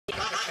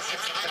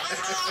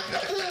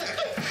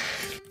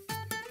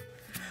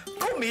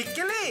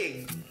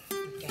Kumikilig!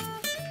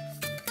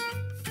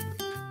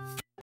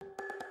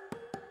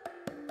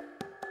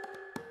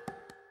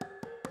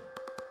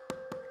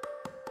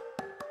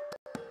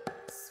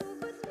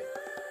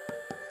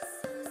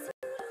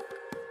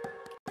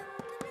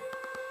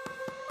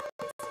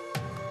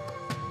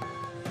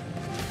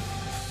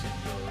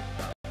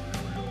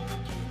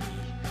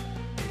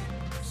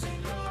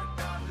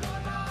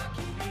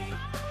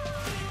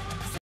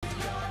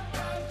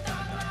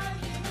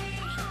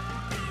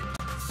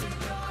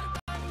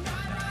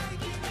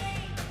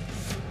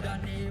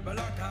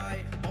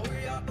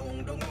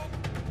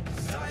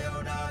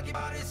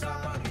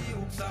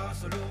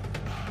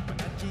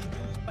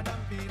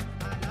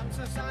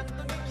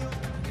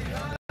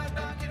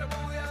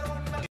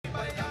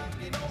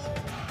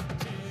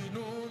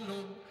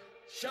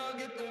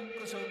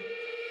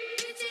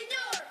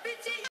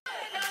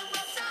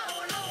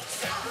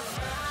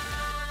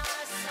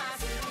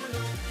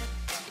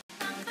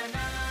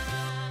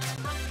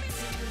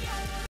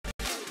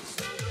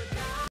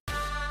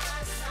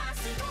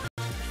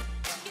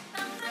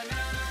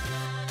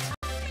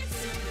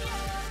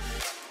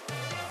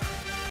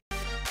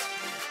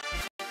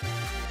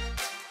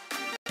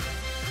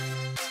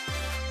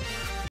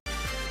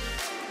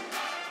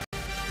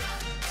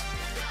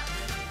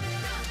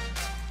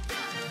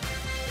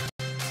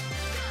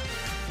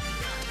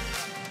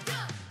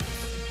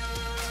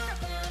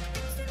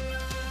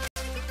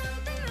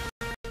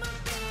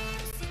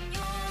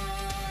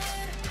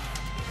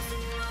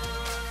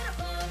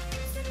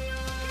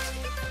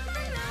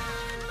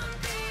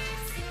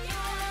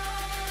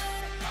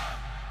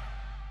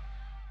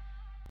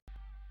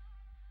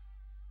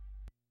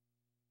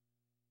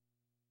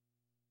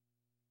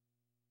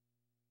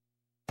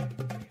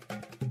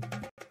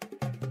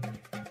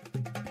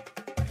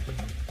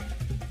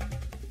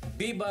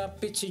 Viva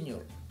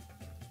Pitsenyor,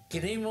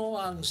 kinimo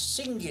ang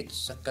singgit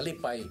sa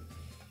kalipay,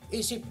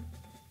 isip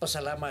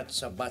pasalamat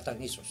sa Batang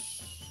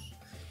Isus.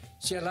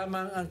 Siya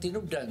lamang ang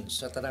tinubdan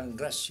sa tanang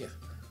grasya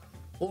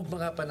ug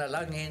mga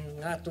panalangin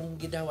nga atong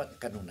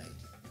gidawat kanunay.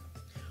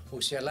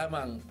 Ug siya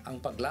lamang ang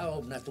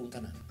paglaob natong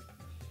tanan.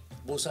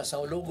 Busa sa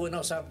ulugo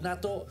na usab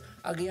nato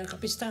ang iyang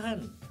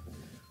kapistahan.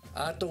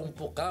 Atong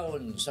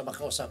pukaon sa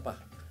makausapa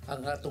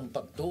ang atong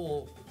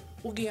pagtuo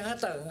ug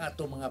gihatag ang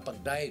atong mga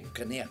pagdaig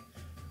kaniya.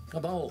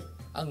 Kabaw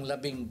ang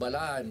labing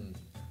balaan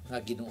nga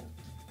Ginoo.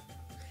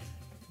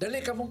 Dali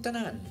kamong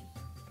tanan.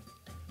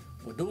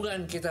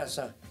 Mudungan kita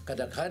sa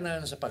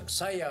kadaghanan sa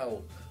pagsayaw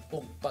o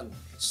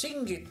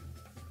pagsinggit.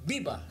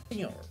 Viva,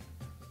 Senyor.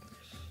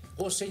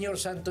 O Senyor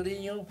Santo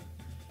Niño,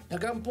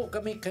 nagampo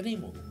kami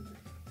kanimo.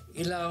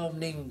 Ilawom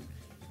ning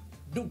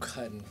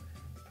dughan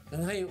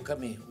nanghayo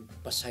kami og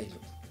pasaylo.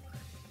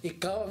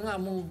 Ikaw ang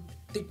among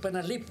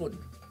tigpanalipod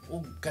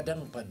ug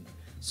kadangpan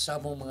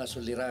sa among mga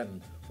suliran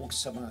ug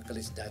sa mga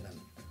kalisdanan.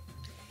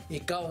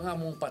 Ikaw ang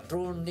among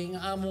patron ning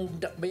among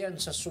dakbayan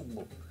sa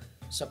Subo,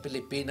 sa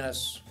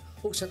Pilipinas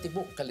ug sa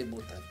tibok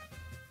kalibutan.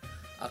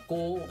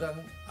 Ako ug ang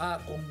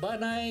akong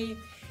banay,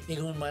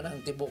 ingon man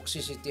ang tibok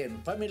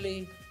CCTN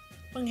family,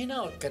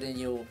 manghinaot ka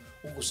ninyo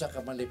ug usa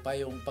ka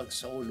malipayong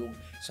pagsaulong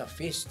sa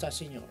Fiesta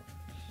Senyor.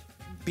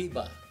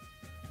 Viva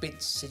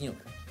Pitsenyor.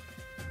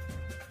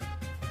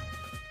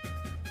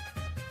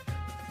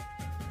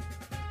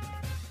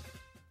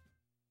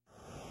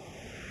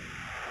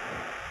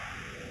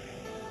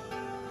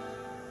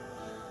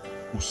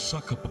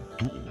 Usa ka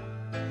pagtuo,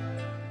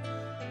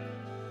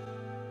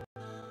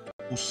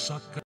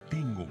 usa ka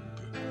tingog,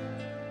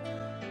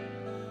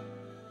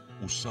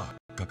 usa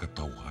ka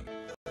katawhan.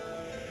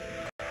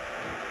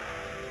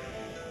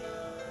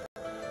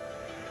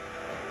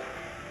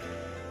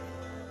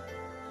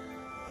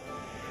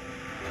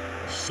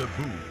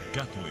 Cebu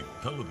Catholic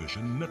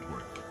Television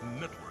Network.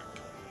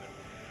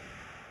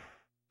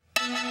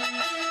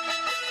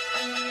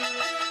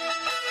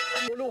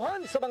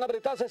 Uluhan sa mga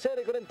berita sa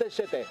Sayri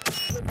 47.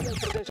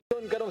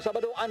 Presyon karong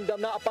Sabado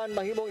andam na apan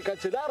mahimong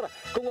ikanselar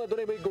kung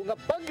adunay may gungap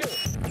bagyo.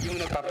 Yung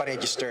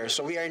nagpapa-register.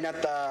 So we are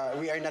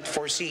not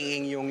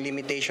foreseeing yung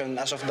limitation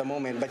as of the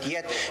moment, but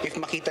yet if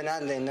makita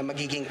natin na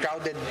magiging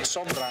crowded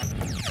sobra.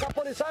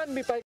 Kapulisan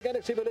may pahigan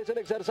ng simulation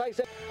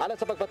exercise alang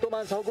sa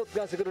pagpatuman sa hugot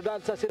nga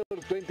seguridad sa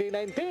Sinulog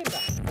 2019.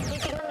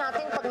 Titingnan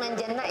natin pag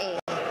nandyan na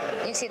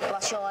yung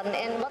sitwasyon,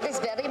 and what is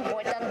very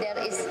important there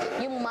is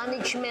yung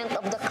management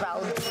of the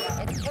crowd.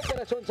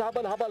 Operasyon sa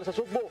habal-habal sa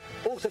Sugbo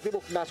o sa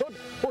Tibok Nasod,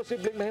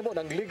 posibleng mahimo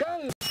ng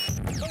legal.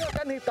 Mga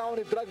kanhitaw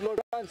ni drug lord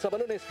sa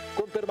Balones,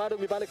 kumpirmadong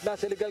ibalik na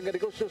sa legal nga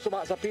negosyo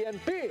suma sa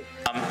PNP.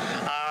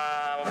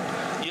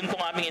 Yun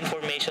pong aming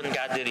information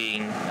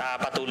gathering,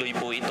 patuloy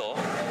po ito,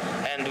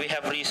 and we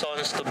have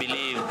reasons to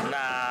believe na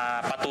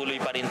patuloy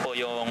pa rin po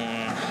yung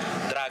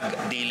drug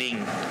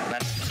dealing.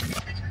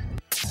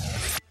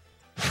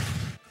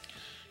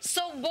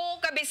 Sugbo,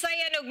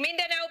 Kabisayan ug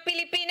Mindanao,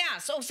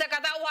 Pilipinas ug sa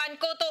katawhan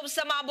kutob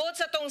sa maabot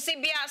sa tong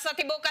Sibya sa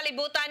tibuok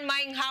kalibutan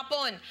maayong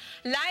hapon.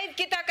 Live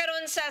kita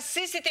karon sa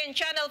CCTN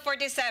Channel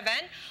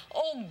 47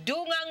 ug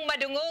dungang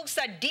madungog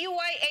sa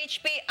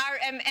DYHP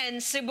RMN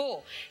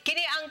Cebu.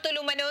 Kini ang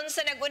tulumanon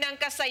sa nagunang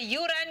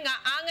kasayuran nga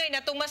angay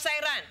natong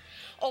masayran.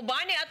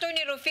 Uban ni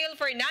Attorney Rufil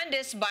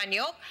Fernandez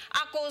Banyok,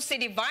 ako si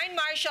Divine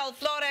Marshall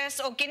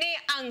Flores ug kini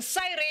ang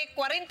Sayri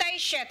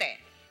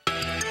 47.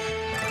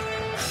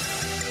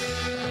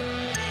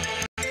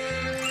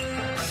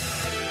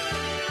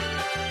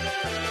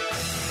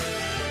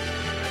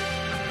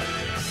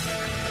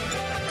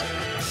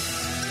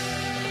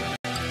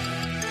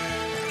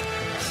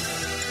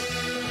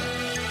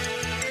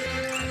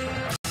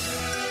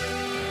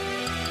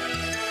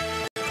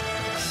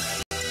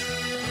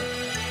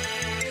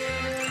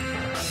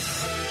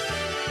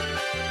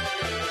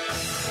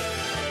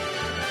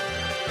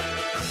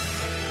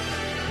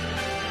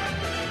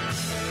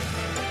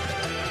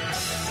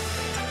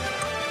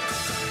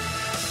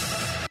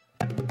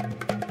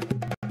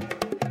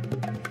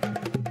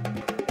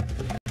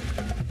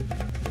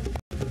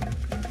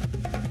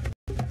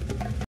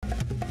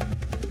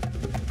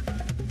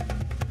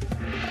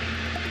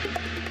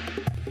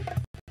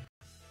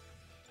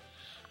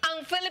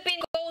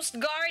 Philippine Coast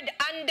Guard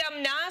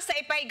andam na sa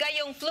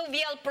ipaygayong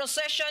fluvial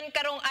procession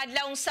karong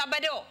adlawng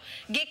Sabado.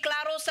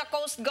 Giklaro sa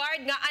Coast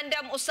Guard nga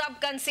andam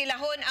usab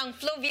kansilahon ang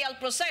fluvial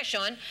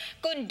procession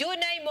kung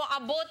dunay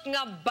moabot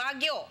nga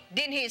bagyo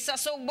dinhi sa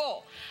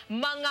Sugbo.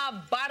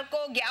 Mga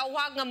barko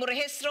giawhag nga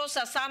morehistro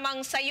sa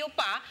samang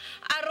sayupa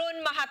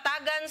aron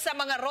mahatagan sa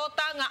mga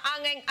rota nga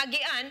angeng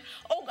agian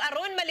ug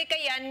aron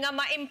malikayan nga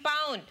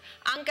ma-impound.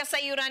 Ang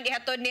kasayuran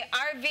ihatod ni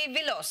RV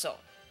Veloso.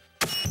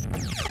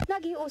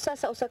 Nagiusa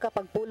sa usa ka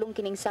pagpulong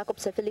kining sakop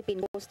sa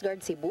Philippine Coast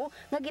Guard Cebu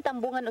nga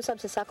gitambungan usab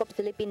sa sakop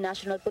Philippine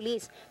National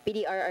Police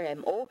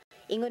PDRRMO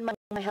ingon man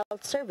mga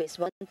health service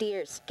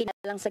volunteers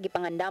kinalang sa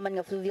gipangandaman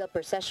nga fluvial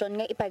procession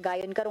nga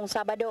ipagayon karong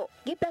Sabado.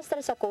 Giplastar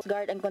sa Coast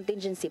Guard ang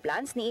contingency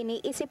plans niini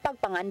isip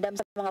pagpangandam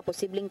sa mga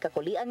posibleng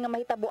kakulian nga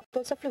mahitabo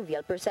sa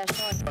fluvial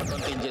procession.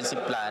 Contingency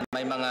plan,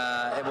 may mga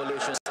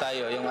evolutions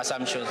tayo, yung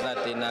assumptions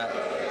natin na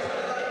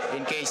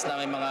in case na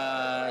may mga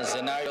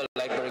scenario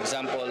like for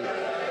example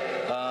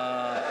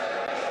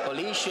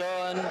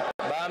collision,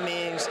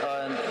 bombings,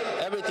 on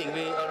everything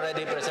we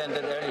already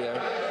presented earlier,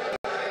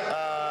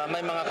 may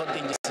mga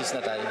contingencies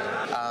na tayo.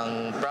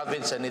 Ang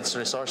province and its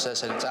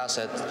resources and its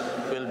assets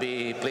will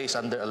be placed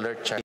under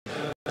alert charge.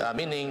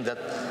 Meaning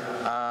that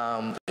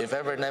if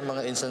ever na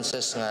mga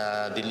instances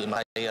nga dili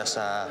makaya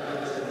sa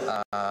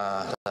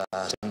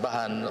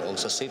simbahan o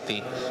sa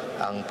city,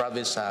 ang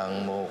province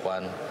ang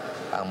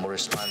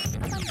mo-respond.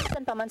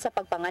 Pamalitan pa man sa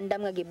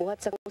pagpangandam nga gibuhat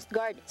sa Coast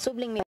Guard,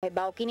 subling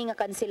mihibaw kini nga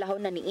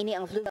kansilahon na niini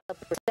ang fluvial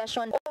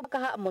procession o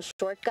baka mo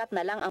shortcut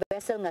na lang ang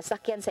vessel nga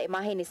sakyan sa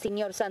imahe ni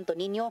Senior Santo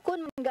Niño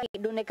kung gali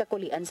dunay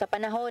kakulian sa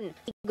panahon.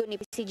 Igon ni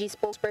PCG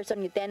spokesperson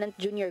Lieutenant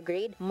Junior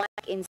Grade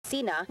Mike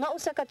Encina nga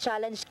usa ka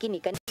challenge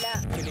kini kanila.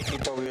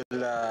 Ito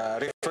will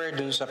refer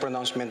dun sa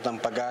pronouncement ng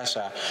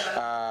PAGASA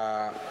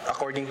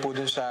according po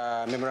dun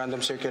sa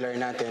memorandum circular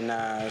natin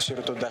na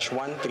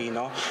 02-13,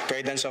 no,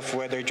 guidance of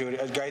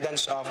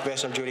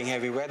vessel during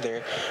heavy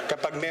weather.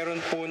 Kapag meron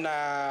po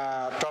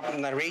na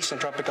raise na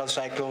tropical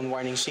cyclone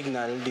warning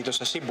signal dito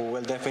sa Cebu,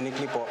 well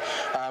definitely po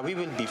we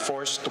will be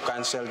forced to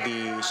cancel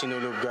the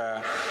Sinulog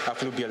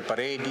fluvial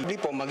parade. Hindi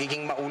po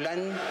magiging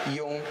maulan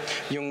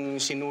yung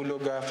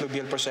Sinulog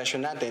fluvial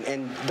procession natin,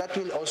 and that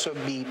will also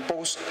be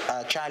post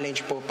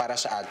challenge po para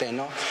sa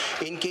atin, no.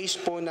 In case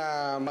po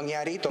na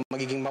mangyari ito,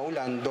 magiging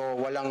maulan, do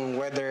walang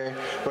weather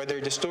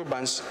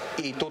disturbance,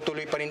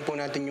 itutuloy pa rin po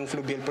natin yung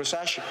fluvial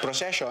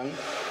procession.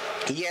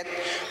 Yet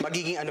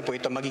magiging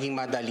magiging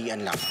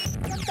madalian lang.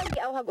 Samtang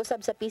giawhag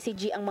usab sa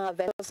PCG ang mga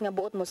vessels nga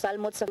buot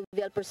mosalmot sa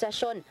fluvial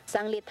procession,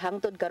 sanglit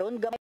hangtod karon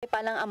gamay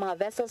pa lang ang mga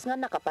vessels nga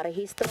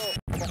nakaparehistro.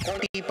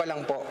 Konti pa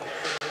lang po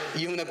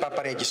yung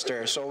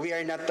nagpaparegister. So we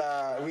are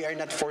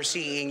not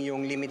foreseeing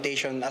yung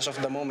limitation as of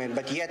the moment,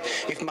 but yet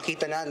if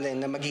makita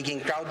natin na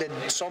magiging crowded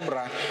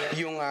sobra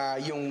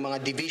yung mga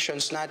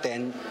divisions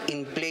natin,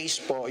 in place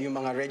po yung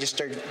mga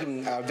registered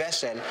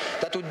vessel,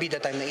 that would be the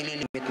time na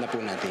ililimit na po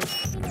natin.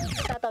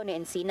 Tataw ni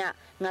Encina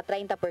nga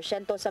 30%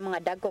 sa mga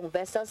dagkong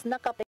vessels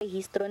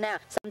nakaparehistro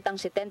na,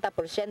 samtang 70%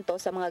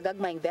 sa mga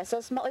gagmayng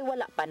vessels maoy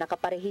wala pa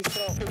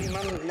nakaparehistro.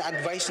 Ma'am,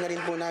 na-advise na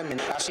rin po namin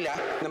sila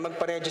na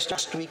magpa-register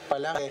last week pa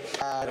lang.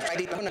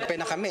 Friday po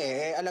nagpena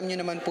kami. Alam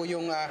niyo naman po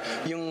yung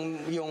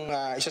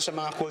isa sa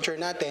mga culture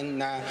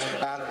natin na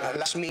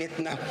last minute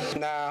na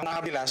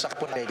nakabila sa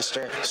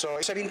register.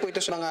 So isa rin po ito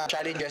sa mga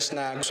challenges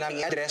na gusto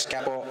namin i-address,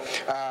 kaya po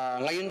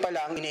ngayon pa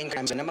lang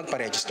ini-encourage na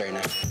magpa-register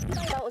na.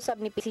 Kausap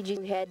ni PCG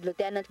Head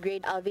Lieutenant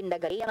Grade Alvin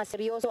Dagari nga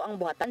seryoso ang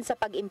buhatan sa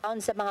pag-impound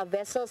sa mga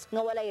vessels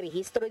nga walay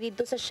rehistro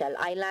dito sa Shell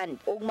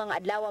Island. Ug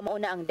mga adlaw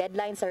mauna ang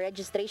deadline sa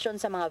registration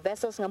sa mga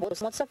vessels nga buot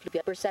sa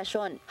fluvial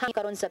procession. Hangin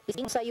karon sa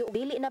PCG sayo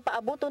dili na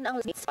paaboton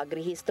ang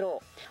pagrehistro.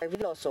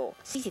 Veloso,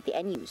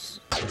 CCTN News.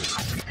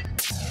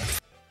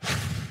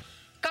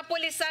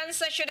 Kapulisan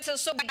sa siyudad sa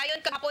Subo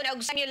dayon kahapon og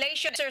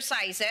simulation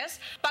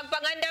exercises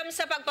pagpangandam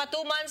sa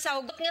pagpatuman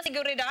sa hugot nga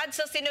seguridad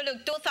sa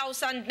sinulog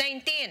 2019.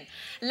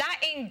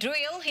 Laing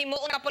drill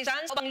himuon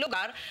kapulisan sa ubang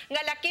lugar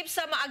nga lakip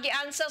sa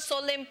maagian sa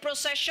solemn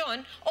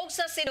procession o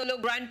sa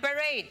sinulog Grand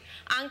Parade.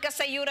 Ang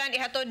kasayuran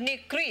ihatod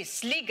ni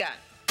Chris Liga.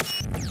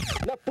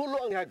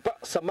 Napulo ang hagpa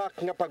sa mak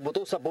nga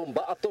pagbuto sa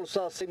bomba atol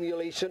sa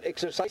simulation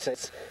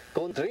exercises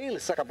kon drill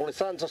sa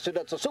kapulisan sa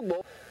siyudad sa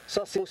Sugbo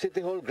sa Cebu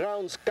City Hall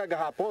grounds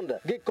kagahapon.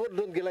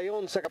 Gikordon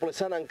gilayon sa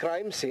kapulisan ang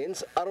crime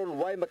scenes aron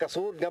way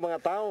makasud nga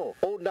mga tao.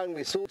 Unang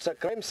lisud sa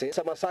crime scene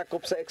sa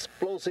masakop sa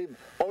explosive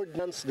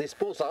ordnance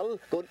disposal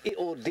kon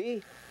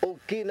EOD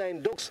o K9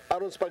 dogs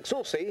aron sa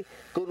pagsusi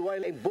kung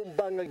wala ang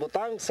bomba nga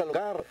butang sa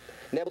lugar.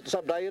 Niabot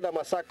usab dayon ang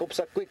masakop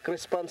sa quick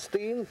response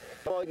team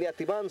o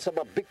niatiman sa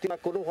mga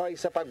biktima kunuhay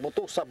sa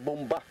pagbuto sa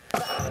bomba.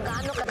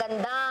 Gaano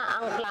kaganda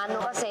ang plano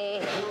kasi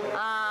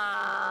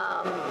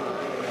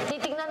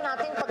titingnan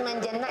natin pag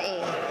nandyan na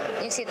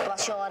yung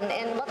sitwasyon,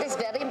 and what is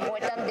very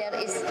important there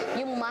is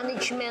yung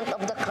management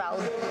of the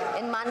crowd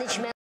and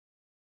management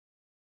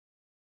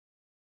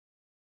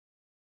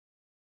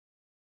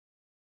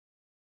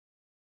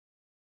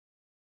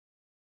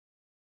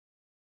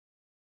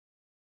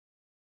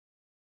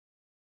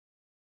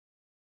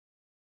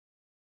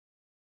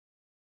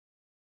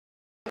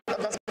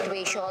the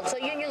situation. So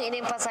yun yung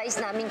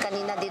in-emphasize namin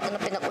kanina dito na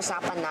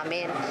pinag-usapan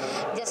namin.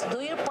 Just do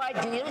your part,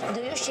 do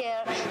your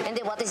share, and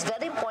then what is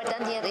very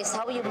important here is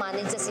how you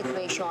manage the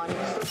situation.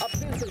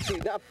 Apil sa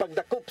sina ang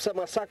pagdakop sa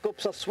mga sakop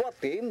sa SWAT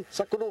team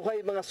sa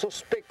kunuhay mga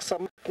suspek sa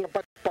mga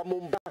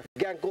pagpamumba.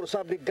 Giangkor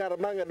sa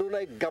Garma nga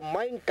dunay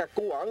gamayng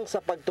kakuwang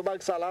sa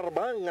pagtubag sa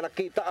alarma nga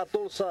nakita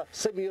atol sa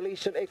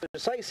simulation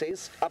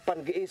exercises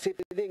apan giisip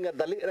ini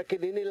nga dali ra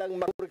kini nilang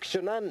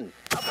makoreksyonan.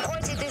 Of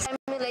course, it is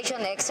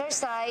simulation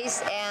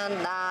exercise, and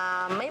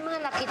may mga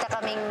nakita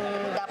kaming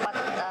dapat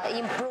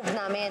improve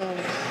namin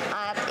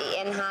at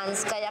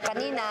i-enhance. Kaya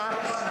kanina,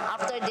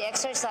 after the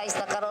exercise,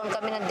 nagkaroon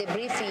kami ng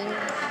debriefing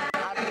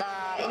at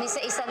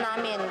inisa-isa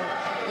namin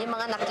yung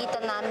mga nakita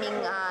naming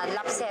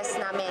lapses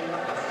namin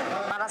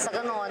para sa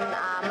ganon,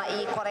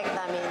 mai-correct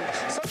namin.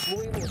 So,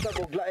 muhimo sa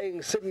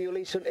buglaing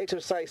simulation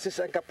exercises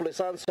ang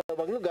kapulisan sa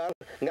ubang lugar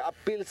nga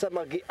apil sa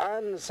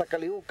magian sa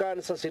kalihukan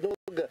sa Sinug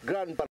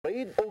Grand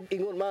Parade o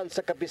ingon man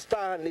sa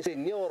kapistahan ni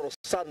Senyor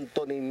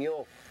Santo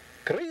Niño.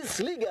 Chris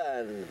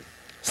Ligan,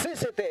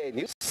 CCT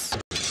News.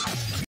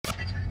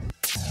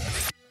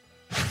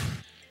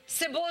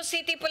 Cebu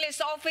City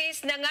Police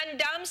Office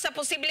nangandam sa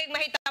posibleng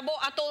mahitabo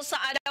atol sa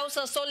adlaw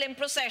sa solemn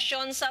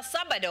procession sa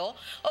Sabado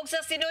o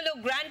sa sinulog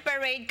Grand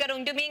Parade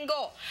karong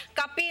Domingo.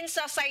 Kapin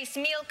sa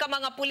 6,000 ka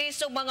mga pulis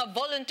ug mga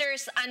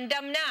volunteers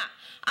andam na.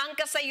 Ang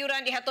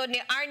kasayuran ihatod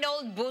ni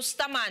Arnold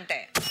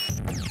Bustamante.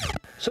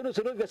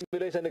 Sunod-sunod nga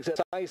simulation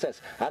exercises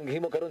ang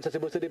himo karon sa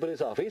Cebu City Police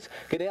Office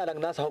kini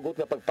alang nasa hugot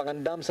nga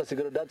pagpangandam sa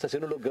seguridad sa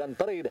sinulog Grand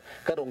Parade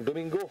karong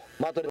Domingo.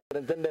 Matud ni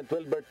Superintendent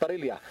Wilbert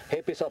Parilla,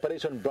 hepe sa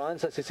Operation Branch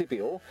sa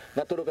CCPO,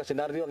 nga tulo ka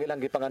senaryo ang ilang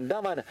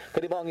gipangandaman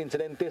kani mao ang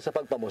insidente sa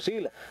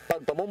pagpamusil,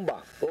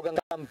 pagpamomba ug ang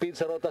kampid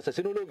sa rota sa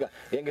sinulog.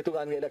 Iyang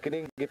gitugan nga ila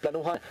kining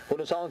giplanuhan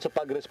kuno saon sa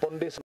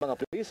pagresponde sa mga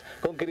pulis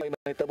kung kini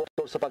mahitabo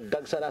sa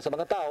pagdagsa na sa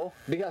mga tao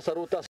diha sa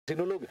ruta sa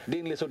sinulog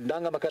din lisod na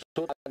nga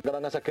makasud ang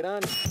mga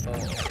sakyanan.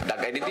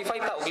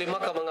 Identify ta og 5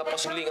 ka mga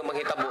posible nga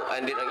manghitabo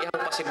and then ang iyang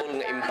possible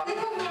nga impact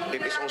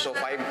it is also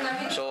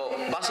 5. So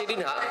base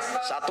din ha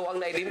sa ato ang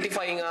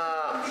na-identify nga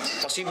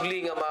posible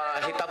nga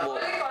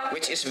mahitabo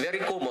which is very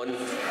common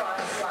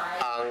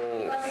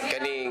ang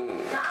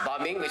kaning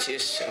bombing which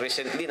is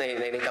recently na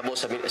nahitabo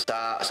sa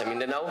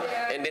Mindanao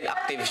and then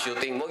active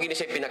shooting mo gini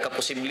say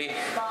pinaka-posible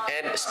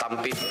and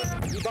stampede.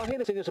 Ibahin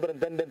sa inyo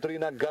Superintendent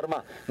Rina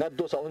Garma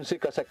ngadto sa 11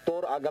 ka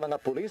sektor aga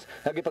mga pulis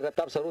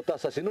nagipaghatap sa ruta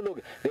sa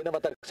sinulog di na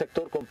matag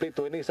sektor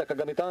kompleto ini sa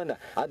kagamitan.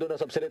 Ado na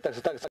subsilitag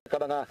sa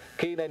mga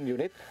K9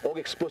 unit o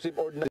explosive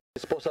ordnance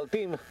disposal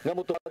team nga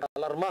mutubag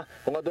alarma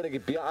kung adto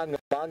nagibiyaan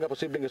nga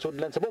posibleng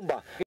isudlan sa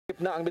bomba. Ip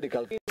na ang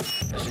medical team.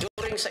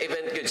 During sa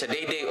event yun, sa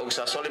day-day o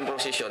sa solemn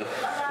procession,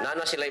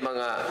 nana sila yung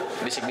mga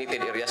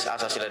designated areas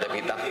asa sila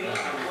nakita.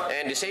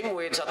 And the same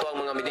way sa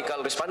tuwang mga medical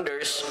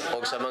responders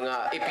o sa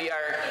mga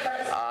EPR,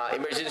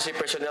 emergency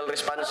personnel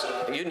response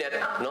unit,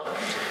 no?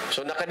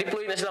 So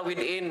nakadeploy na sila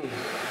within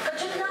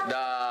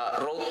the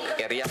road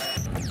area.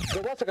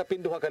 Gawa sa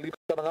kapinduha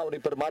kalipad sa mga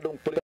uniformadong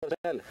pulis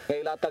personnel nga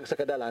ilatag sa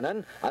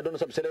kadalanan, adun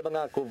sa sila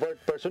mga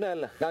covert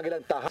personnel nga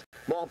gilang tahas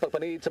mo ang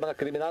pagpaniid sa mga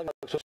kriminal nga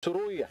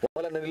magsusuroy.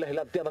 Wala na nila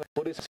hilabti ang mga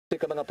pulis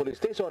sa mga police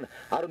station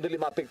aron dili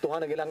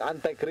maapektuhan ang ilang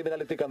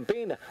anti-criminality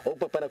campaign o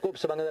pagpanakop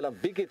sa mga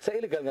nalambigit sa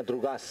illegal nga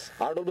drugas.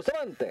 Arnold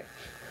Bustamante,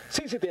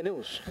 CCT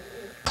News.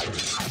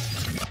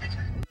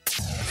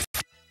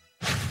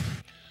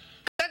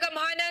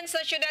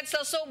 Sa siyudad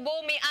sa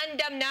Subo,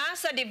 miandam na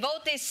sa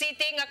Devotees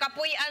City nga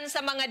kapuy-an sa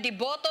mga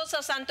deboto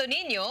sa Santo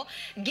Niño,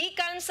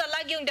 gikan sa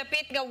lagyong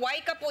dapit nga way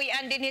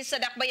kapuy-an dinhi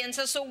sa dakbayan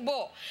sa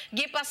Subo.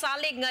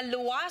 Gipasalig nga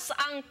luwas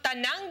ang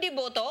tanang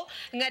deboto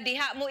nga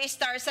diha mo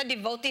istar sa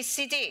Devotees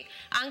City.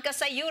 Ang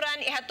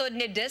kasayuran ihatod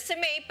ni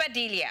Decime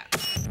Padilla.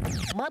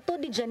 Mato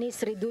di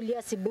Janice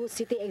Redulia, Cebu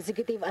City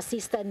Executive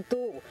Assistant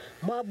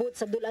 2. Moabot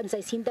sa dulan sa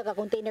 60 ka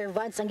container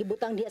vans ang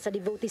gibutang diha sa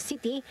Devotees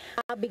City,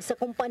 abig sa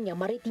kumpanya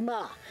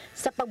maritima.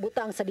 Sa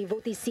pagbutang sa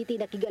Devotees City,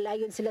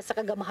 nakigalayon sila sa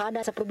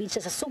kagamhanan sa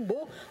probinsya sa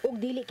Sugbo ug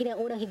dili kini ang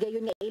unang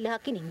higayon nga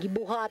ilaha kining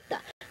gibuhat.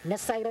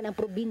 Nasayran ang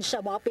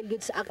probinsya moapil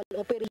gyud sa akal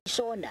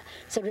operation.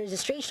 Sa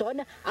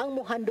registration, ang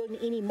mohandol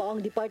niini mao ang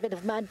Department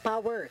of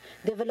Manpower,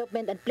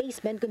 Development and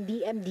Placement kun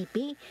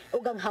DMDP ug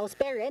ang house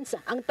parents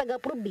ang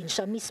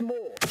taga-probinsya mismo.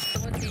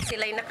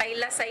 Sila'y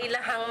nakaila sa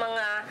ilahang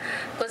mga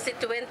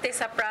konstituente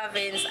sa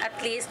province, at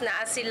least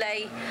naa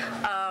sila'y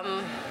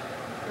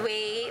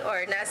way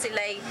or naa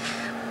sila'y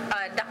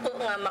dako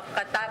nga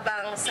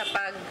makatabang sa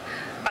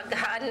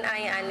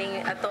paghaanay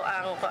aning ato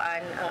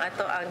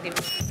ang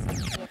Devotees.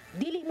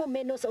 Dili mo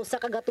menos sa usa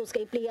ka gatos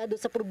ka empleyado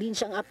sa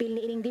probinsya ang apil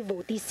ni ining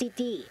Devotees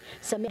City.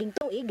 Sa miring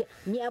tuig,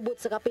 niabot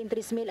sa kapin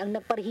 3,000 ang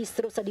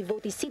nagparehistro sa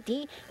Devotees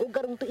City ug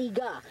karong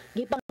tuiga,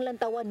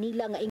 gipanglantawan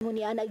nila nga ingon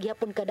niya na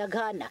gihapon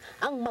kadaghan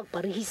ang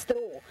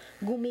magparehistro.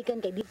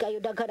 Gumikan kay di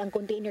kayo daghan ang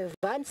container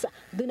vans,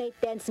 dunay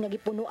tents nga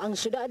gipuno ang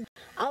syudad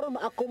aron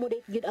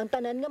ma-accommodate gyud ang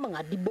tanan nga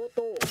mga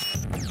deboto.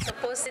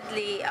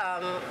 Supposedly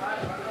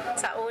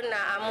sa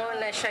una amo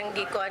na siyang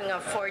gikuan nga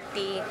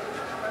 40,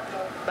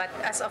 but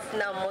as of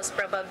now most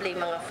probably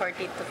mga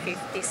 40 to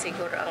 50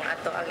 siguro ang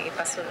ato ang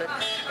ipasulod.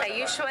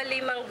 Usually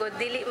manggod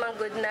dili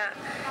manggod na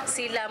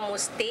sila mo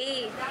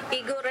stay.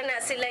 Iguro na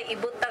sila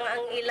ibutang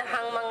ang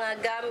ilahang mga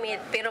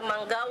gamit pero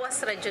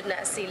manggawas ra jud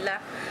na sila.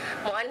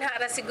 Muanha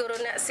ra siguro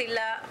na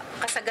sila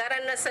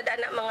kasagaran na sad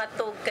anak mga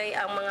tug kay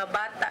ang mga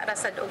bata ra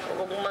sad ug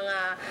mga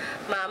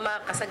mama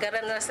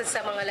kasagaran na sad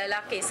sa mga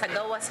lalaki sa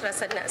gawas ra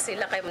sad na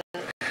sila kay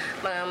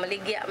mga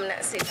maligya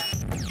na sila.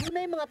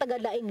 Dunay mga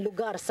taga-laing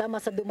lugar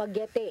sama sa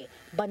Dumaguete,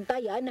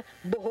 Bantayan,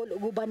 Bohol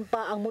ug uban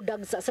pa ang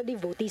mudagsa sa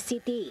Devotees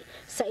City.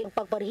 Sa iyang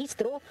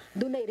pagparehistro,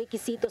 dunay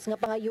rekisitos nga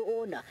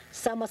pangayoon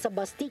sama sa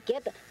bus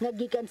ticket nga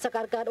gikan sa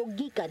Karkar ug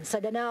gikan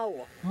sa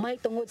Danau. May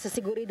tungod sa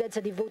seguridad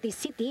sa Devotees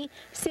City,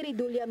 si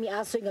Redulia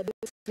miasoy nga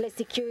less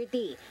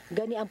security.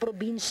 Gani ang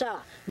probinsya,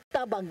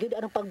 tabang gyud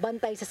ang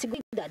pagbantay sa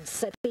seguridad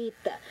sa pit.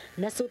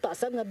 Nasuta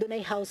sab nga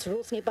dunay house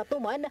rules nga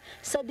ipatuman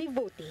sa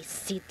Devotees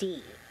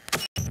City.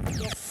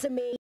 Yes,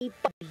 may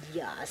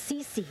Pabilla,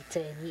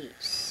 CC10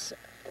 News.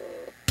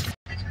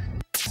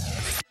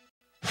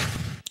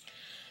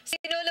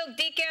 Sinulog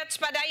tickets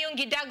padayong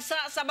gidagsa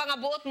sa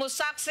mga buot mo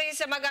saksi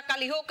sa mga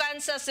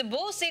kalihukan sa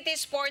Cebu City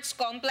Sports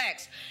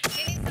Complex.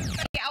 Kini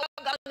sa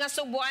kaliawag ang mga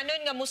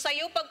Subuanon nga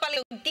musayo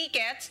pagpalihog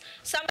tickets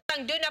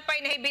samtang doon na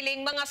pa'y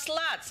nahibiling mga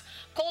slots.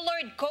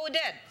 Colored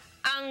coded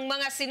ang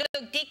mga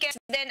sinulog tickets,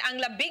 then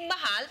ang labing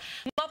mahal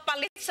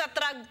mapalit sa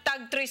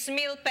tag 3,000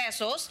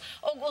 pesos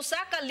o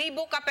 1,000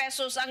 ka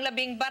pesos ang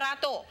labing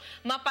barato.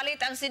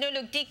 Mapalit ang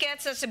sinulog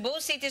tickets sa Cebu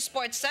City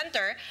Sports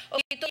Center o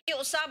ito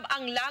usab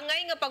ang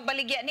langay nga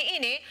pagbaligya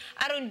niini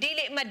aron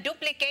dili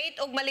ma-duplicate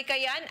og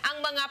malikayan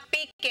ang mga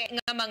pike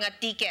nga mga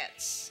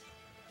tickets.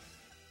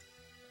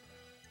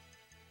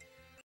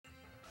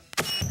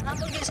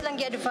 Ako gis lang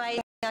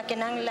gi-advise nga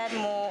kinahanglan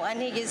mo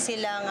ani gid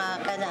sila nga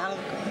kana ang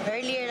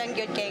earlier lang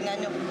gyud kay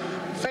ngano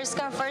first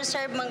come first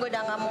serve man gud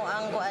ang amo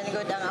ang kuan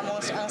gud ang among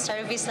ang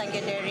service lang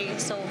gyud diri.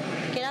 So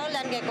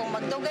kinahanglan kay kung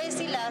magdugay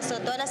sila so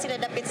tuwa na sila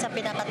dapit sa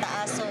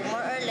pinakataas, so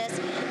more or less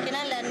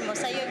kinahanglan mo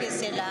sayo gid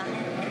sila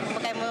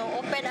kay mo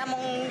open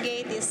among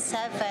gate is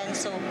 7,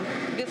 so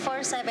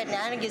before 7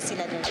 na gid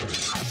sila diri.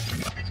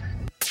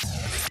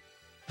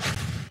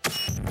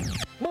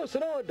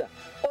 Mosunod,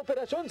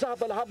 operasyon sa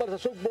habal-habal sa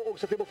Sugbo ug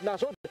sa Tibok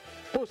Nasod,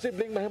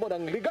 posibleng mahimo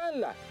ng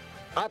legal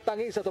at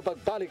tangi sa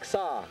pagpalik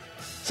sa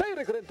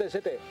Sayri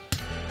 47.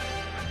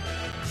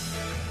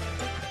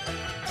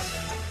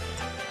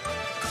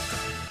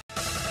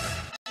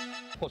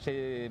 Ako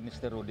si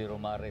Mr. Rudy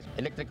Romares,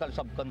 electrical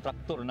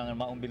subcontractor ng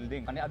maong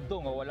building. Ani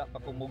adto nga wala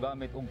pa kong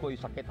mugamit ug ko'y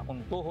sakit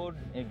akong tuhod,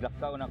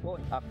 iglakaw na ko,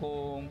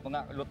 akong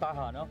mga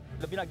lutaha, no?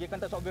 Labi na gikan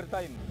ta sa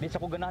overtime. Di sa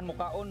ko ganahan mo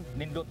kaon,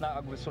 nindot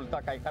na ang resulta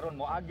kay karon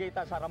mo agi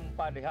ta sa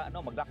rampa diha,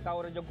 no?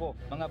 Maglakaw ra jud ko.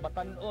 Mga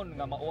batan-on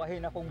nga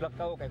mauwahin akong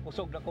lakaw kay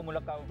kusog na ko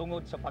mulakaw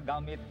tungod sa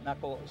paggamit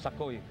nako sa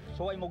koy.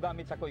 So ay mo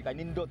gamit sa koy kay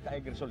nindot kay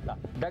resulta.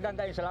 Daghang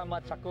kay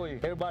salamat sa koy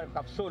herbal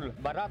capsule.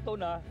 Barato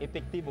na,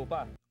 epektibo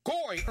pa.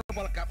 Koy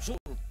herbal capsule.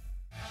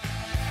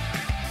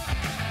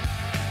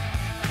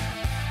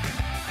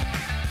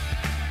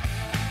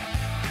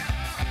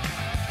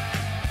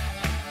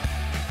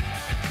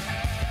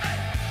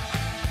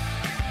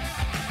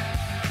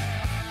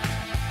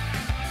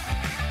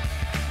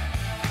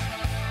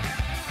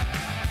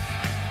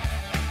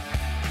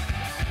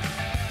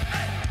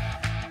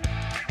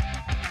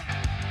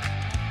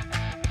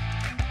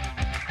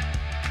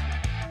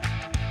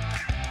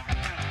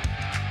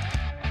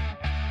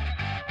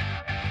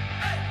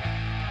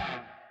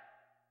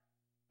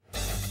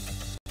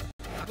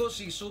 Ako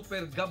si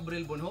Super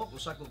Gabriel Bonhoc,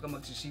 usa ko ka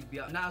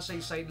magsisibya naa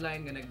say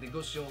sideline nga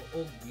nagnegosyo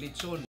og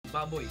lechon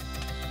baboy.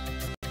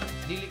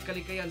 Dili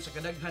kalikayan sa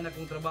kadaghan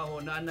akong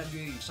trabaho na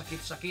nagyoy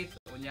sakit-sakit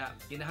unya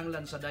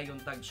kinahanglan sa dayon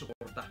tag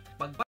suporta.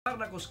 Pagpar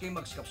na ko sa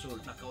K-Max capsule.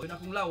 Nakauyon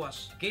akong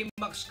lawas.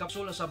 K-Max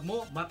capsule sab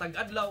mo matag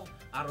adlaw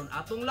aron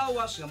atong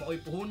lawas nga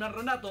maoy puhunan ra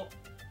nato.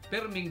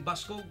 Perming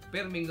baskog,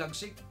 perming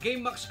lagsik.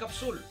 K-Max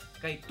capsule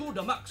kay to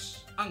the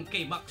max ang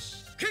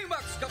K-Max.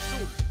 K-Max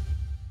capsule.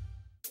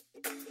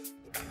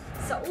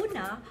 Sa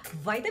una,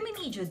 vitamin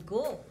E jud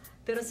ko.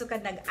 Pero sukad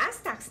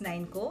nag-Astax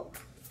 9 ko,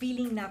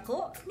 feeling na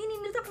ko,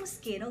 ninindot akong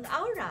skin og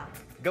aura.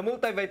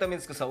 Gamutay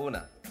vitamins ko sa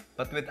una.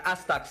 But with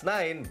Astax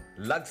 9,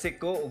 lagsik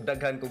ko ug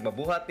daghan kog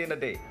mabuhat in a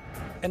day.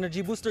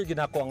 Energy booster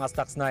ginako ang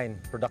Astax 9.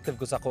 Productive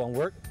ko sa ako ang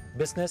work,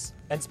 business,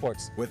 and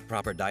sports. With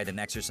proper diet and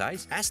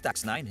exercise,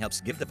 Astax 9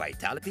 helps give the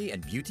vitality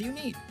and beauty you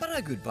need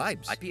para good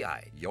vibes.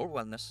 IPI, your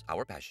wellness,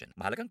 our passion.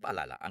 Mahalagang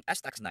paalala, ang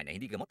Astax 9 ay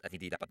hindi gamot at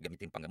hindi dapat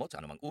gamitin panggamot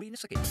sa anumang uri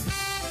ng sakit.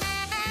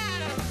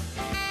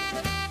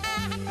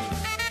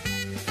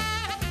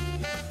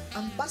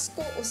 Ang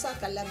Pasko usa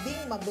ka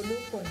labing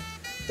mabulukon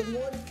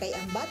tungod kay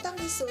ang batang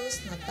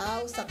Hesus na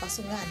tao sa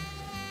pasungan.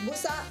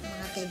 Busa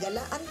mga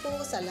kaygalaan ko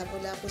sa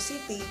Lapu-Lapu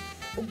City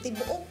ug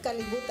tibuok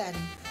kalibutan.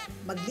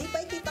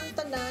 Maglipay kitang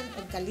tanan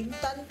ug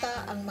kalimtan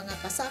ta ang mga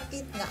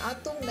kasakit nga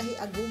atong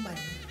nahiaguman.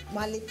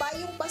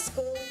 Malipayong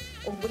Pasko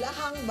ug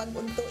bulahang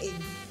bag-ong tuig.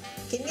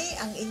 Kini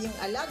ang inyong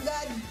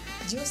alagad,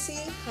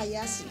 Juicy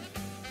Hayashi.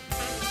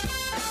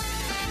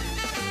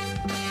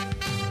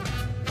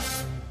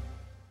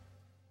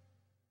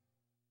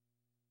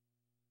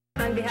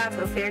 On behalf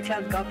of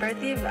Fairchild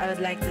Cooperative, I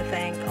would like to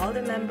thank all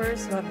the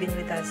members who have been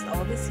with us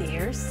all these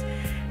years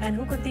and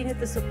who continue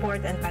to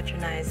support and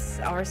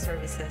patronize our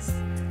services.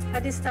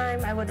 At this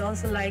time, I would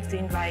also like to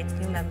invite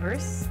new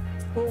members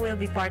who will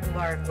be part of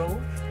our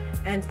growth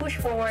and push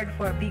forward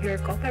for a bigger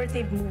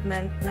cooperative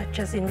movement, not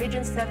just in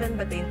Region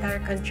 7, but the entire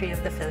country of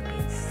the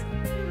Philippines.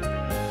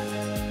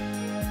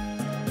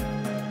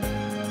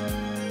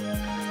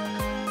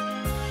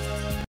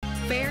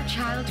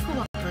 Fairchild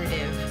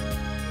Cooperative.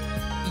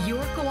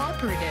 Your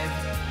cooperative,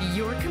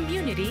 your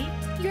community,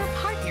 your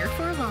partner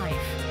for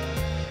life.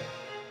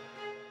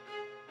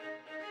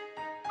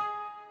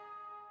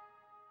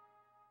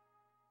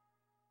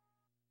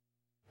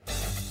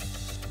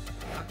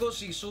 Ako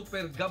si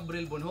Super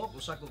Gabriel Bonhoc,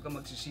 usa ko ka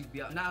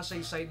magsisibya naa say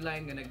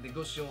sideline nga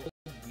nagnegosyo og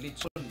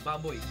litson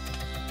baboy.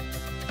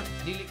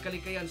 Dili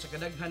kalikayan sa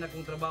kadaghan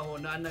akong trabaho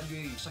na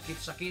nagyoy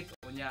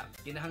sakit-sakit o nya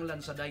kinahanglan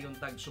sa dayon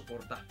tag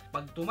suporta.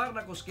 Pag tumar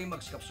na ko sa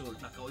K-Max capsule,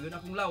 nakauyon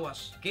akong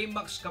lawas.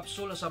 K-Max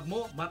capsule sab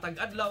mo matag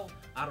adlaw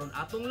aron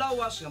atong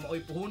lawas nga maoy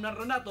puhunan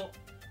ra nato.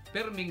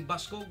 Perming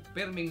baskog,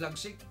 perming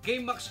lagsik.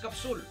 K-Max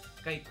capsule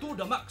kay to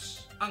the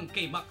max ang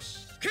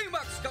K-Max.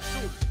 K-Max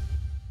capsule.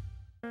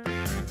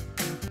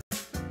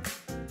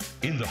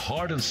 In the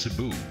heart of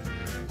Cebu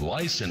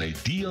lies an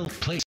ideal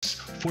place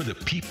for the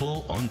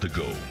people on the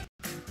go.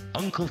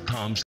 Uncle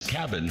Tom's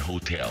Cabin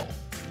Hotel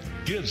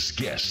gives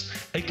guests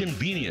a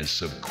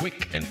convenience of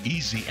quick and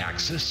easy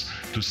access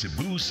to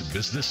Cebu's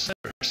business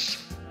centers.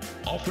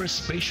 Offers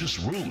spacious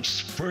rooms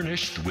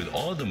furnished with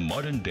all the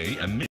modern-day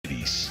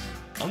amenities.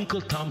 Uncle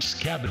Tom's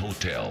Cabin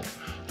Hotel,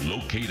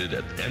 located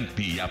at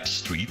MP Yap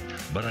Street,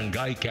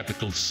 Barangay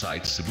Capital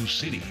Site, Cebu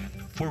City.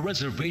 For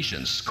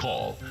reservations,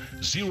 call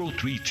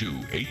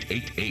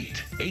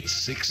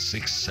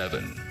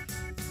 032-888-8667.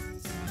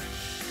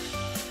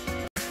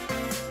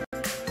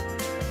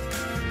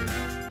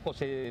 Ako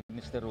si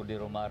Mr. Rudy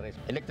Romares,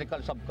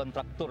 electrical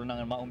subcontractor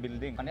ng maong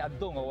building. Ani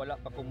adto nga wala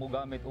pa ko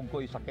mogamit og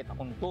koy sakit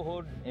akong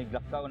tuhod,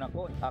 iglakaw na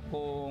ko,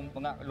 akong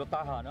mga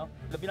lutaha, no.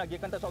 Labi na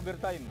gikan ta sa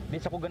overtime.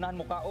 Di sa ko ganahan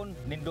mo kaon,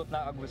 nindot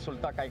na ang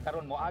resulta kay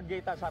karon mo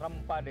agi ta sa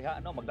rampa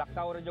diha, no.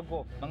 Maglakaw ra jud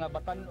ko. Mga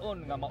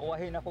batan-on nga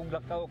mauwahin akong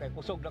lakaw kay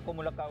kusog na ko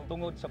mulakaw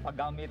tungod sa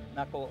paggamit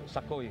nako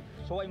sa koy.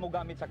 So ay mo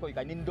gamit sa koy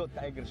kay nindot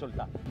kay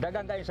resulta.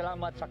 Daghang kay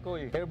salamat sa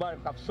koy herbal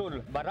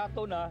capsule.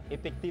 Barato na,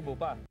 epektibo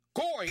pa.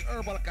 Koy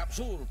Herbal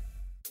Capsule.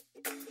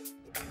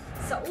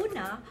 Sa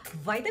una,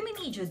 vitamin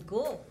E jud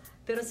ko.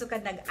 Pero sukad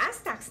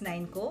nag-Astax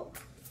 9 ko,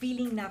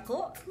 feeling na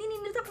ko,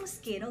 ninindot akong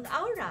skin og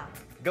aura.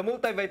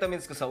 Gamutay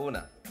vitamins ko sa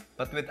una.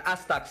 But with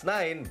Astax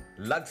 9,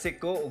 lagsik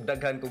ko ug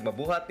daghan kog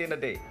mabuhat in a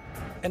day.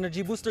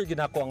 Energy booster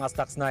ginako ang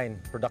Astax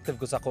 9. Productive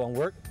ko sa ako ang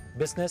work,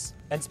 business,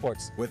 and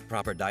sports. With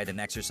proper diet and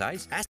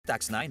exercise,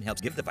 Astax 9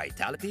 helps give the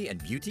vitality and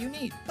beauty you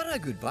need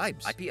para good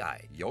vibes.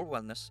 IPI, your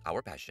wellness,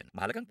 our passion.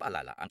 Mahalagang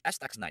paalala, ang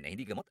Astax 9 ay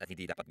hindi gamot at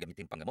hindi dapat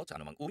gamitin panggamot sa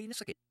anumang uri ng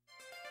sakit.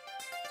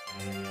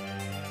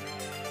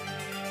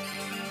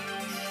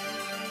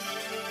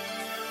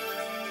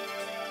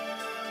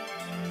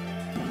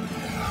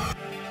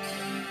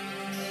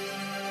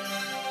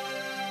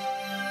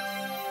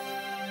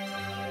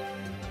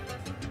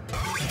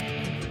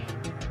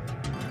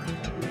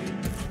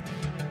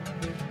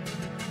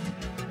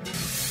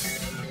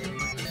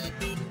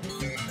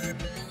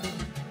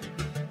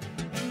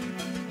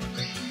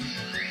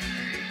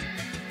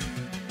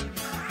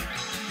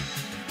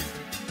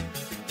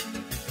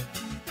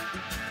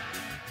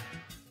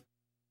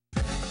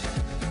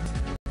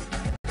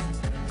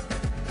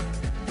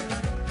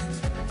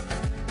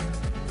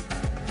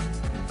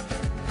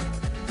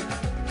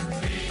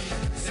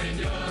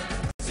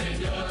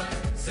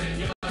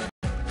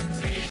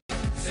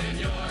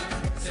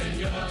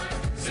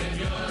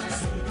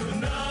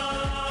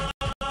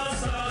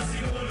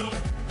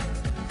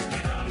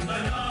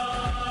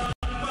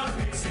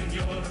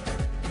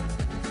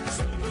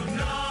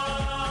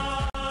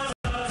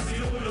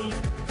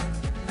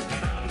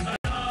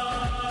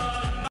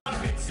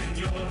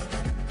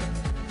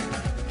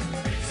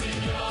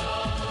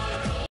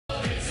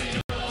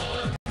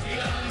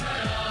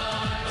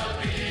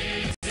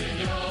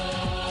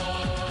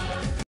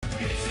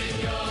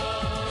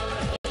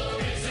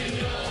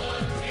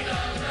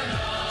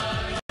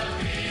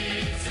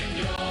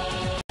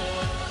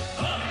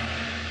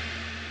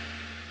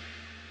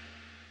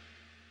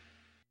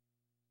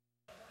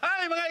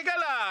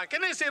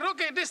 Kini si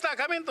Rookie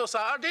Destacamento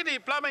sa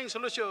RDD Plumbing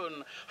Solution.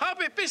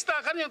 Happy Pista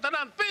kanyang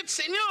tanan, Pit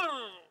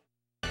Senior!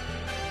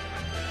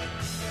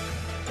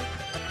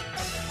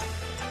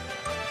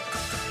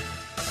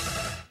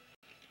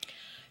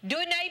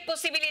 Dunay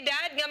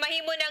posibilidad nga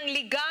mahimo ng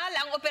legal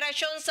ang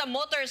operasyon sa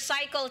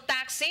motorcycle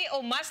taxi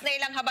o mas na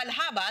ilang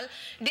habal-habal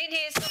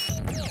dinhi sa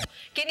Subo.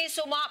 Kini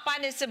suma pa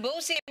ni Cebu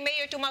si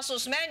Mayor Tomas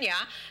Osmeña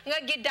nga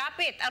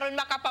gidapit aron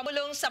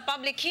makapamulong sa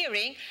public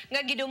hearing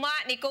nga giduma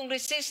ni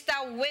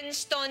Kongresista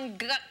Winston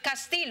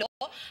Castillo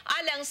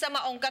alang sa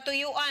maong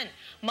katuyuan.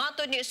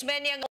 Matod ni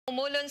Osmeña nga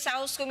umulon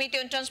sa House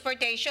Committee on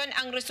Transportation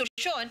ang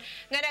resolusyon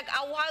nga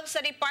nag-awhag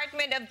sa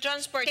Department of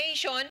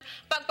Transportation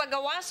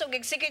pagpagawas og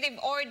executive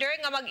order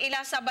nga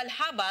mag-ila sa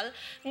balhabal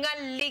nga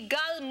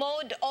legal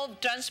mode of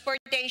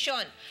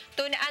transportation.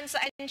 Tunaan sa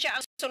siya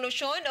ang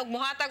solusyon og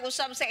muhatag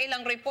usab sa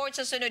ilang report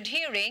sa sunod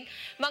hearing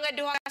mga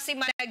duha ka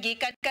semana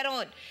gikan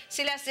karon.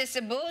 Sila si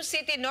Cebu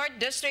City North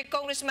District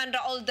Congressman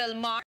Raul Del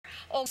Mar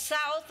o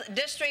South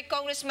District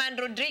Congressman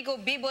Rodrigo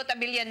Bibo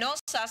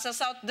Villanosa sa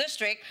South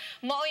District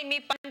mao'y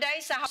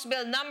mipanday sa House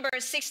Bill number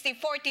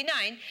 6049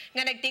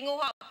 nga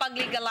nagtinguha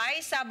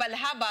paglegalize sa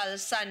balhabal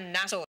sa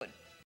nasod.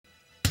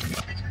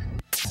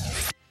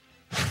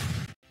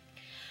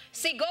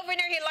 Si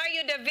Governor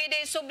Hilario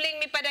Davide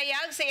subling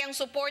mipadayag sa iyang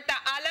suporta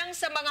alang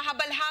sa mga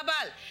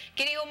habal-habal.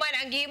 Kinihuman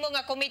ang gihimo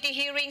nga committee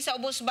hearing sa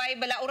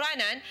Ubos-Bay,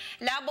 Balauranan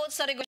labot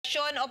sa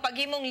regulasyon o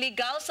paghimong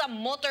legal sa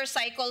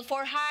motorcycle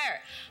for hire.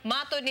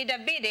 Matod ni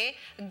Davide,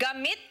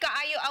 gamit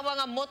kaayo ang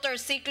mga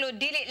motorsiklo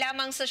dili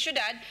lamang sa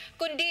syudad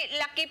kundi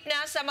lakip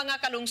na sa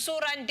mga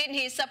kalungsuran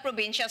dinhi sa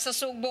probinsya sa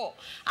Sugbo.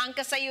 Ang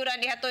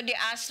kasayuran ihatod ni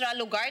Astra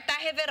Lugarta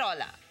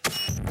Heverola.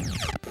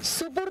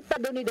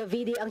 Suportado ni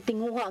Davide ang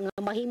tinguha nga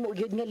mahimo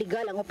gyud nga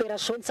legal ang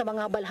operasyon sa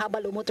mga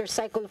habal-habal o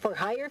motorcycle for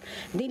hire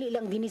dili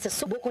lang dinhi sa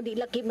Subo kundi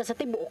lakip na sa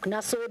tibuok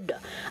nasod.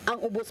 Ang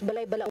Ubos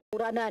Balay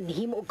Balauranan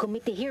himo og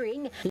committee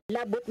hearing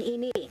labot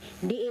niini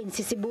diin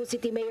si Cebu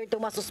City Mayor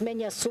Tomas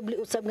Osmeña subli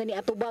usab nga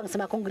niatubang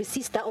sa mga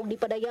kongresista og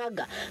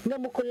nipadayag nga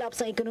mukulaps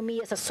ang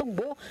ekonomiya sa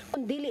Sugbo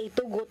kun dili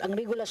itugot ang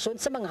regulasyon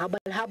sa mga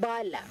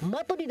habal-habal.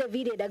 Matod ni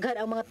Davide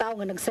daghan ang mga tawo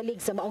nga nagsalig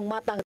sa maong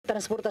matang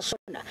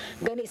transportasyon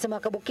gani sa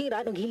mga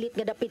kabukiran ug hilit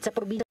nga dapit sa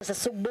probinsya sa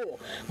Sugbo.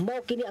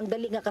 Mao kini ang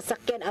dali nga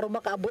kasakyan aron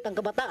makaabot ang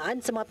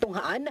kabataan sa mga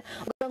tunghaan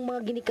ug ang mga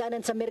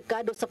ginikanan sa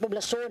merkado sa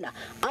poblasyon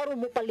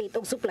aron mopalit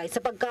og supply sa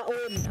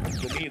pagkaon.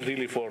 The need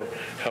really for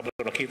habang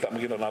nakita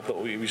magina nato,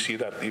 we see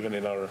that even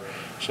in our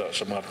sa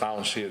mga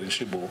towns here in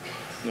Cebu,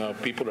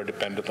 people are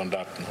dependent on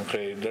that.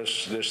 Okay,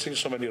 there's still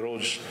so many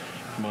roads,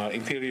 mga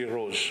interior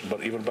roads,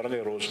 but even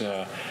barangay roads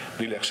nga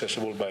really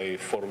accessible by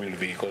four-wheel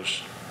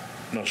vehicles.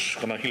 No,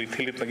 kanang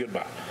hilit-hilit na yun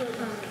ba?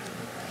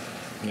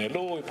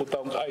 Hello,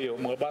 iputaw kayo,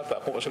 mga bata,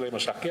 kung sila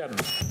masakyan.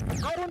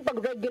 Aron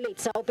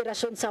pag-regulate sa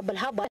operasyon sa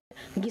balhabal,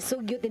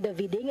 gisugyot ni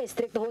Davide nga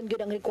istriktohon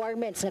gyud ang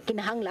requirements nga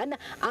kinahanglan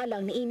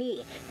alang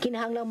niini.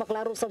 Kinahanglang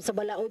maklaro sab sa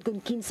balaod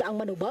kung kinsa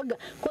ang manubag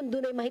kung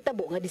dunay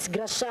mahitabo nga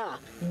disgrasya.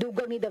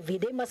 Dugang ni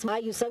Davide mas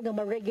maayo sab nga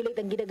ma-regulate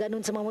ang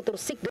gidaganon sa mga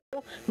motorsiklo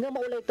nga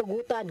maulay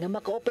tugutan nga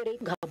maka-operate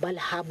ng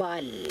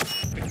habal-habal.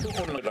 Ito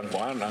kung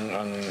nagdangkuhan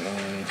ang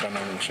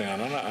kanang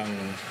sinana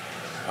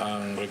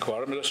ang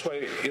requirement. That's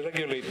why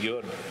i-regulate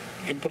yun.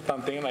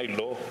 Importante nga ay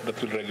law that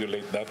will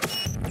regulate that.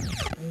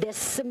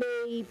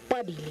 Desmay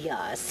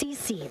Padilla,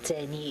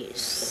 CC10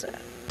 News.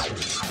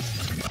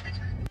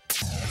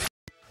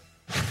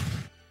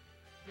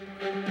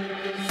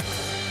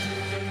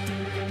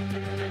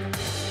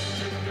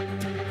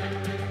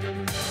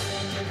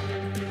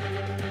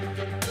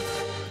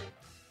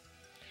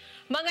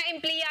 Mga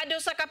empleyado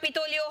sa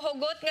Kapitolyo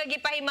hugot nga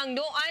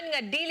gipahimangnuan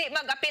nga dili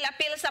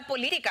mag-apil-apil sa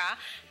politika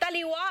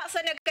taliwa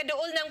sa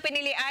nagkaduol ng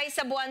piniliay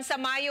sa buwan sa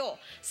Mayo.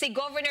 Si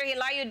Governor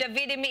Hilario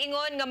Davide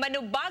miingon nga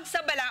manubag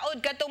sa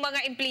balaod katong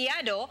mga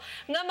empleyado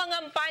nga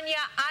mangampanya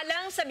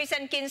alang sa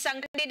bisan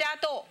kinsang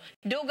kandidato.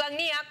 Dugang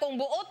niya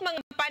kung buot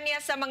mangampanya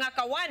sa mga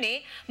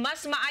kawani,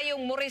 mas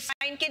maayong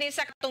mo-resign kini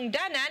sa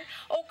katungdanan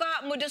o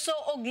ka muduso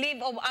og leave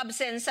of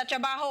absence sa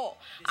trabaho.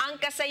 Ang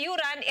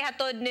kasayuran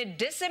ihatod ni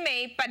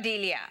Desmay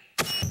Padilla.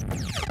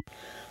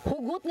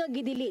 Hugot nga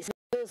gidili sa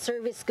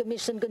Service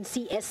Commission kung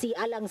CSC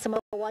alang sa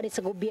mga kawani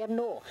sa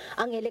gobyerno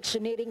ang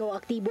electioneering o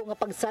aktibo nga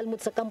pagsalmot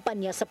sa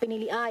kampanya sa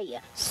piniliay.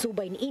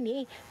 Subay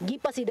niini,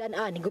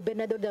 gipasidan-an ni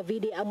Gobernador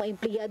Davide ang mga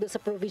empleyado sa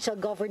provincial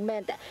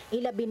government,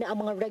 ilabi na ang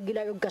mga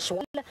regular ug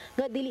casual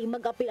nga dili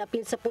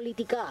mag-apil-apil sa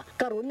politika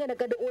karon nga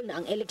nagkaduol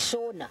na ang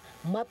eleksyon.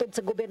 Matod sa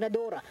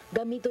gobernador,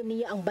 gamiton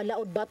niya ang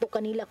balaod bato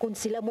kanila kung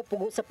sila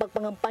mopugo sa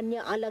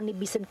pagpangampanya alang ni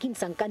bisan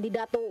kinsang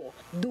kandidato.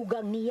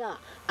 Dugang niya,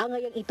 ang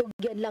ayang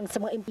itugyan lang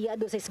sa mga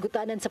empleyado sa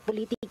isgutanan sa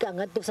politika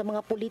ngadto sa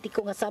mga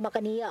politiko nga sama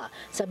kaniya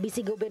sa vice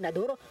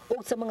gobernador o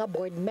sa mga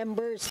board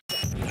members.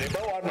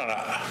 Ibawan na na.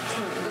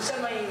 Gusto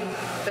may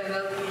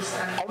penalties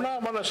na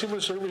man,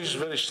 civil service is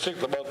very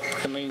strict about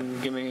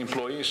kining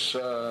employees,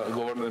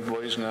 government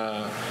employees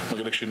nga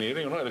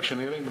mag-electioneering,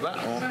 electioneering ba?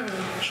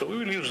 So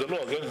we will use the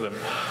law against them.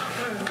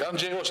 Ang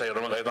JO, sa'yo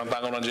naman kahit ang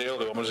tangaw ng JO,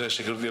 kaya man sa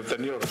security of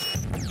tenure.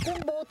 Kung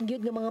buot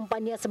gyud nga mga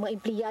kampanya sa mga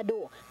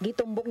empleyado,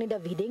 gitumbok ni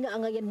Davide nga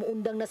angayan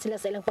muundang na sila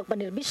sa ilang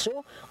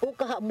pagpanerbisyo o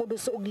kaha mo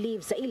duso og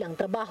leave sa ilang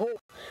trabaho.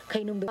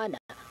 Kay nung duman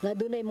nga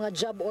dunay mga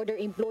job order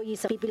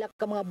employees sa pipila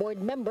ka mga board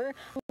member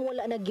ang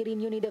wala na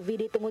girinyo ni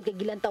Davide tungod kay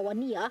gilantawan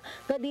niya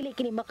nga dili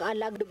kini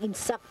makaalag og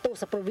insakto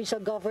sa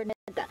provincial government.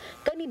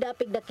 Kani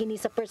dapig na kini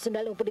sa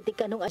personal o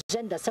politikanong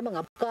agenda sa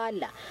mga bukal.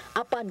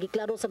 Apan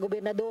giklaro sa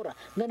gobernador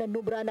nga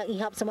nanubra ng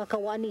ihap sa mga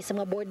kawani sa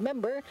mga board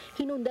member,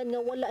 hinungdan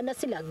nga wala na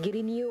sila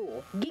girenew.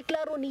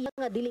 Giklaro niya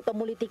nga dili pa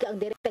politika ang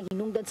direktang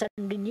hinungdan sa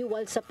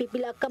renewal sa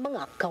pipila ka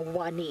mga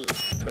kawani.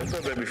 So,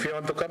 if you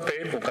want to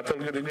campaign, kung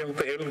katulad din yung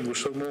TL,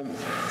 gusto mo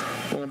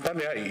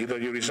kampanya, either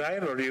you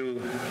resign or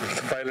you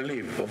file a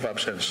leave of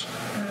absence.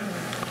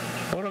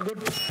 All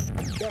good.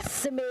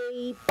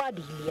 Desme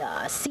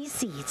Padilla,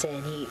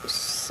 CC10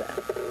 News.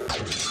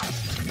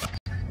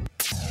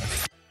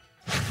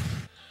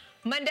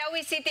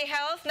 Mandawi City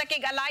Health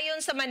nakig-alayon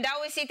sa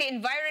Mandawi City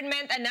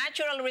Environment and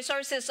Natural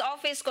Resources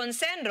Office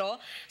Consenro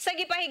sa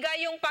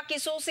gipahigayong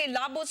pakisusi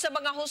labot sa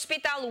mga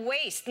hospital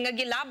waste nga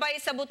gilabay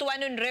sa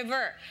Butuanon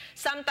River.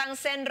 Samtang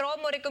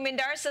Senro mo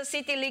rekomendar sa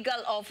City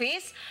Legal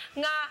Office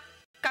nga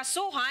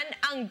kasuhan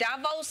ang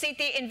Davao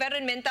City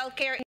Environmental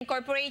Care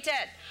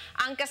Incorporated.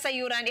 Ang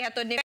kasayuran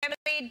ihatod ni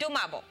Mary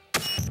Dumabo.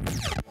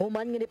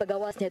 Human nga ni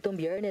pagawas niya itong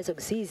Biyernes og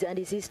cease and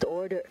desist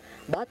order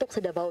batok sa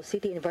Davao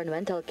City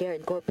Environmental Care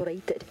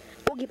Incorporated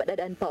ug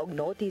gipadad-an pa og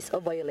notice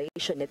of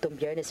violation nitong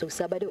Biyernes ug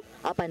Sabado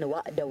apan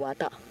wa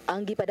dawata.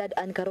 Ang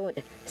gipadad-an karon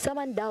sa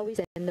Mandawi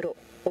Senro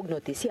og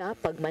notisya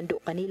pagmando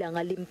kanila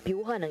nga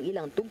limpyuhan ang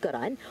ilang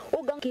tugkaran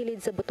ug ang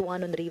kilid sa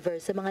Butuanon River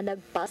sa mga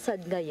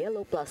nagpasad nga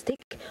yellow plastic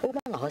ug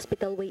mga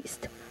hospital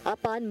waste.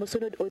 Apan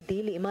mosunod o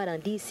dili man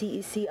ang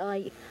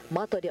DCECI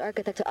mato di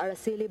Architect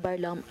Araceli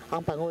Barlam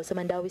ang pangulo sa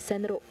Mandawi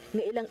Senro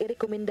nga ilang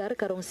irekomendar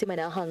karong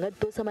simanaha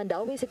ngadto sa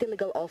Mandawi City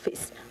Legal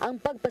Office ang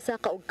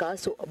pagpasaka og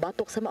kaso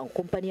batok sa maong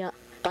kumpanya.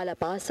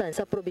 Kalapasan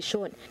sa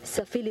probisyon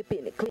sa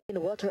Philippine Clean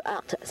Water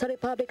Act sa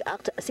Republic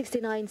Act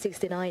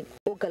 6969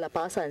 o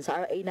kalapasan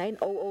sa RA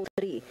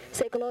 9003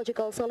 sa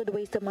Ecological Solid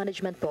Waste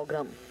Management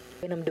Program.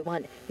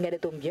 Pinamduman nga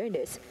ditong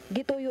Biyernes,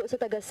 gituyo sa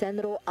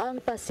taga-Senro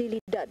ang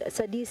pasilidad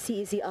sa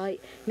DCECI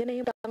nga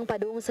nahimutang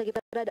padung sa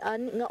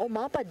gipadaan nga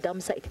Umapad Dam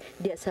Site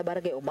diya sa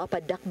Barangay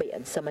Umapad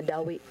Dakbayan sa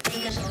Mandawi.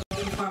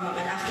 Inform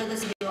and after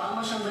this video,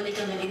 amo siyang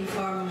balikan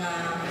nag-inform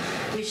na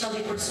we shall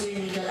be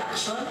pursuing legal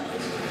action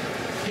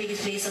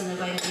based on the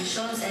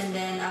violations, and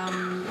then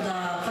the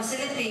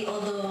facility,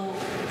 although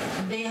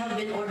they have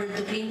been ordered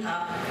to clean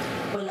up,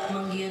 wala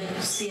mang yun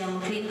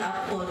siyang clean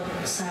up po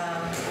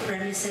sa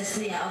premises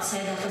niya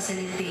outside the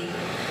facility.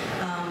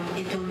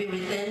 It will be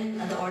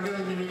written, the order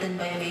will be written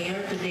by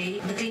Mayor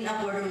today. The clean up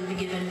order will be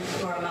given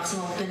for a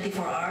maximum of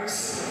 24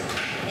 hours,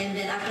 and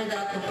then after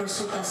that,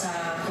 pupursue ta sa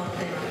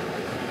korte.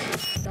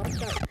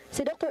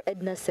 Si Dr.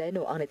 Edna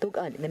Seno ang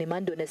nitugan nga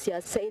nimando na siya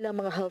sa ilang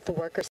mga health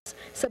workers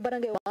sa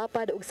Barangay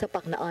Umapad ug sa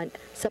Paknaan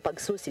sa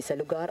pagsusi sa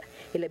lugar.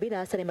 Ilabi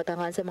na sa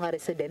nimatangan sa mga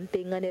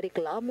residente nga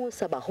nireklamo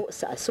sa baho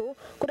sa aso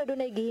kung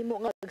adunay gihimo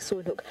nga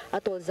pagsunog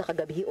atol sa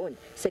kagabihon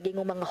sa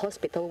gingong mga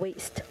hospital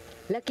waste.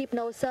 Lakip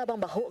na usab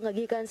ang baho nga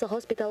gikan sa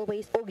hospital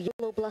waste og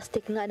yellow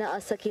plastic nga naa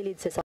sa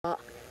kilid sa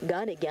sapa.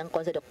 Gani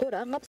giangkon sa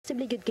doktora nga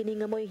posible gyud kini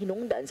nga moy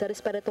hinungdan sa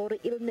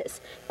respiratory illness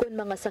kun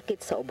mga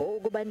sakit sa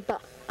ubo ug uban pa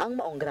ang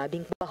maong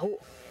grabing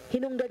baho.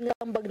 Hinungdan nga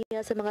ang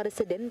bagniya sa mga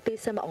residente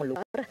sa maong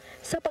lugar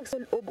sa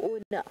pagsulob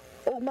una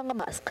og mga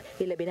mask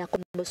ilabi na kung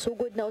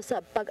musugod na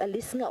usab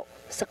pag-alisngaw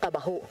sa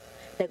kabaho.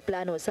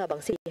 Nagplano usab ang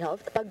City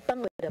Health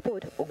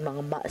pagpangadapod og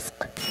mga mask.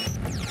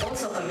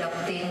 Also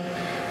conducting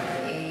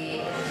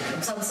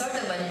some sort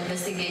of an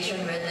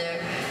investigation whether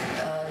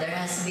there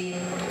had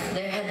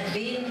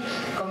been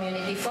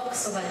community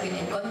folks who had been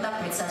in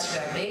contact with such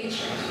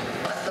garbage.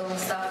 Atong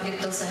staff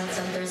dito sa health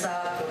center sa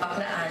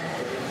Paknaan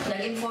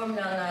nag-inform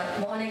na nga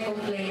mo na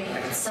complaint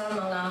sa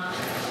mga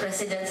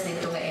residents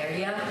dito nga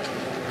area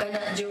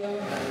kana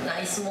yung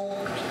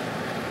na-smoke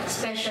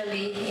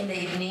especially in the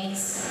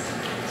evenings.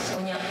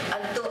 Unya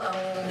adto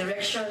ang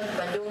direction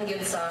padung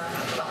yun sa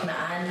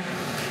Paknaan.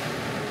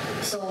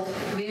 So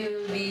we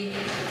will be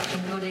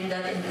including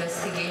that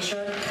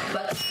investigation.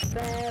 But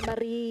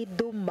Mary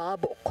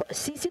Dumabok,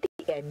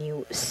 CCTN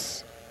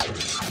News.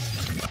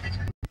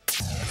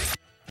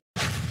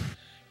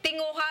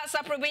 Tinguha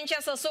sa probinsya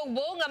sa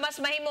Sugbo nga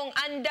mas mahimong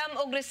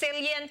andam og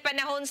resilient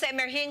panahon sa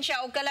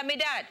emerhensya o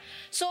kalamidad.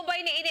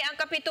 Subay niini ang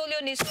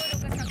kapitulyo ni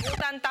Sudo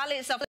kasagutan tali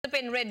sa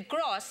Philippine Red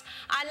Cross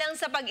alang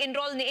sa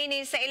pag-enroll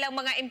niini sa ilang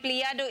mga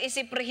empleyado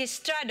isip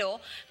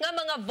rehistrado nga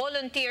mga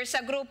volunteer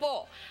sa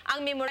grupo.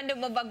 Ang Memorandum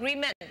of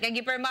Agreement nga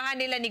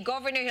gipirmahan nila ni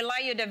Governor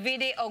Hilario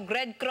Davide o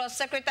Red Cross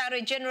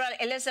Secretary General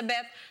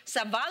Elizabeth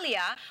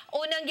Savalia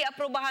unang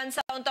giaprobahan sa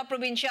unta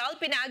provincial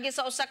pinaagi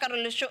sa usa ka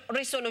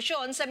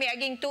resolusyon sa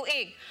miaging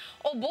tuig.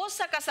 Ubos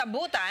sa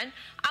kasabutan,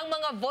 ang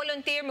mga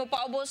volunteer mo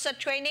paubos sa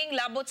training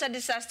labot sa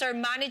disaster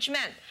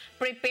management,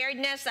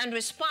 preparedness and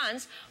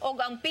response o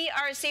ang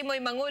PRC mo'y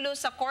mangulo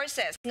sa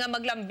courses nga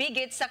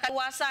maglambigit sa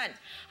kaluwasan.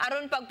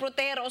 Aron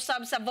pagproteher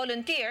usab sa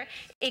volunteer,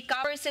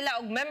 i-cover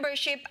sila og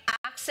membership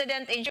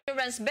accident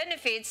insurance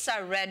benefits sa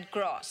Red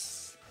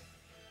Cross.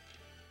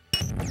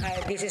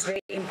 This is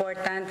very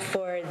important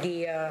for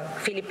the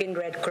Philippine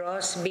Red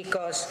Cross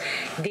because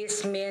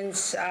this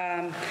means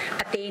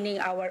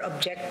attaining our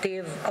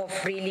objective of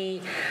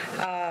really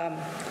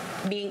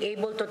being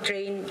able to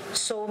train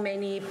so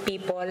many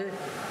people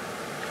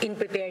in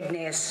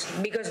preparedness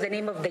because the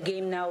name of the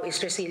game now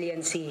is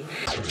resiliency.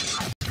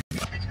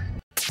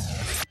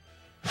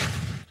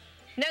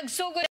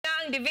 Nagsugod na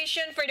ang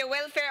Division for the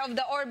Welfare of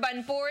the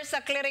Urban Poor sa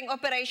clearing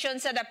operation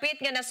sa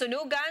dapit nga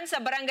nasunugan sa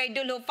Barangay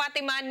Dulho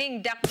Fatima ning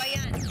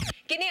Dakbayan.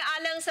 Kini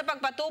alang sa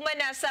pagpatuman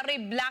na sa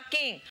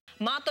reblocking.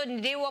 Matod ni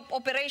DIWAP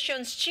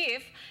Operations Chief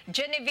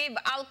Genevieve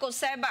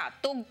Alcoseba,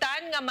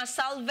 tugtan nga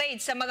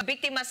masalvage sa mga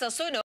biktima sa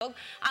sunog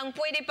ang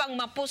pwede pang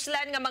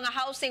mapuslan nga mga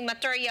housing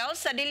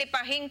materials sa dili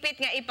pa hingpit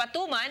nga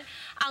ipatuman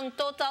ang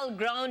total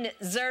ground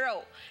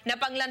zero.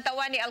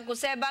 Napanglantawan ni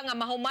Alcoseba nga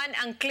mahuman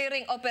ang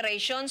clearing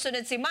operation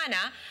sunod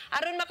semana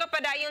aron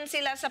makapadayon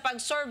sila sa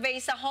pag-survey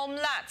sa home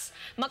lots.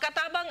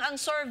 Makatabang ang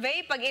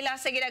survey pag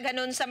ila sa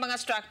ginaghanon sa mga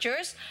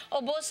structures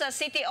ubos sa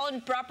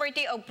city-owned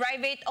property o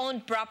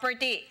private-owned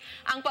property.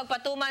 Ang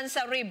pagpatuman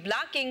sa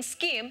reblocking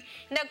scheme,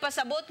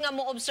 nagpasabot nga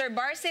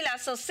mo-obserbar sila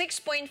sa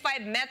 6.5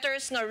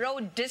 meters nga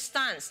road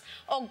distance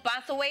o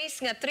pathways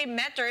nga 3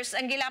 meters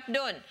ang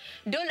gilapdon.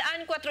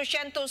 Dulan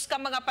 400 ka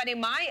mga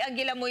panimay ang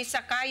gilamoy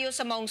sa kayo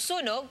sa maong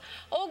sunog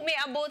o may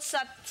abot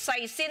sa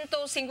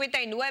 659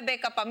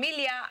 ka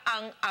pamilya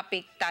ang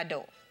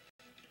apektado.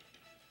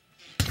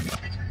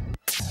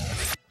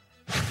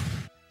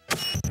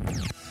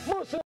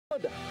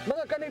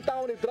 Mga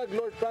kanitaw ni Drug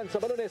Lord Franz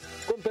Sabalones,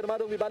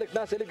 kumpirmadong ibalik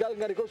na sa illegal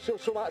nga negosyo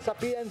suma sa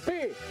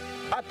PNP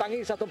at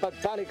tangi sa itong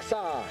pagpanik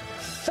sa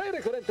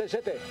Sayri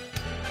 47.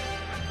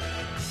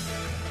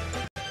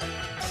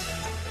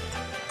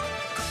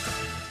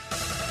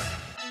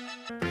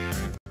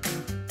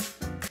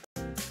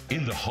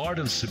 In the heart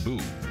of Cebu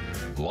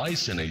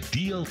lies an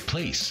ideal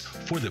place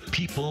for the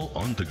people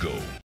on the go.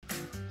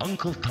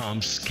 Uncle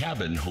Tom's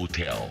Cabin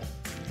Hotel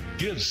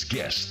gives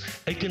guests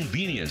a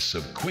convenience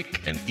of quick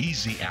and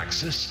easy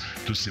access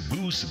to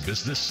Cebu's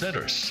business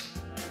centers.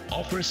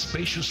 Offers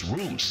spacious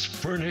rooms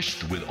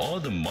furnished with all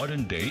the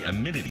modern-day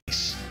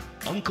amenities.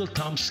 Uncle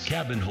Tom's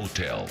Cabin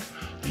Hotel,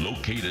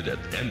 located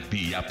at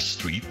MP Yap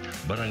Street,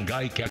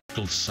 Barangay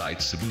Capital Site,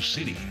 Cebu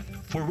City.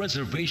 For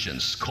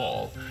reservations,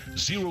 call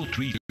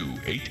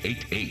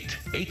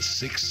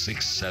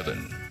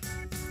 032-888-8667.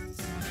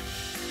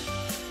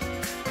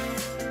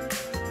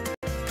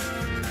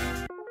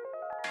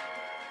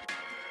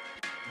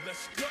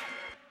 Let's go.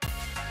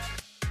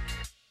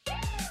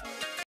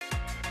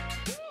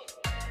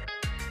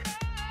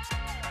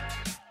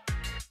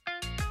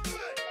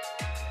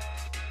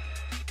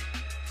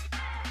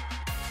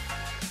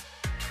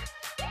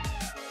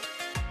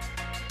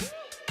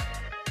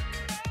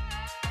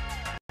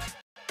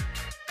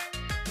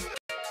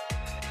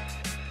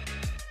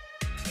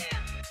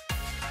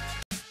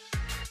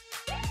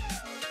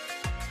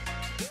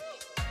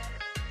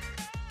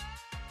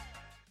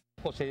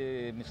 Ako si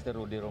Mr.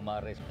 Rudy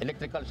Romares,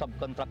 electrical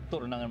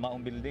subcontractor ng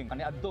maong building.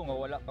 Ani adto nga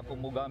wala pa ko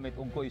mogamit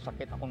og ko'y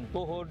sakit akong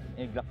tuhod,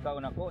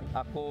 iglakaw na ko,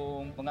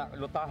 akong mga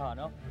lutaha,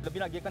 no.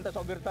 Labi na gikan ta sa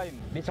overtime.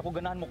 Di sa ko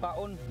ganahan mo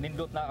kaon,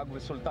 nindot na ang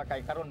resulta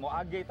kay karon mo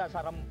agi ta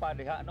sa rampa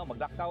diha, no,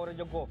 maglakaw ra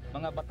jud ko.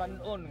 Mga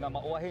batan-on nga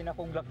mauwahin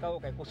akong lakaw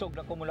kay kusog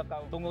na ko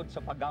mulakaw tungod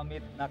sa paggamit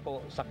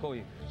nako sa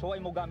koy. So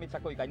ay mo gamit sa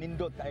koy kay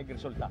nindot kay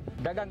resulta.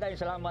 Daghang kay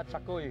salamat sa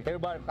koy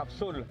herbal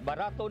capsule.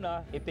 Barato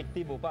na,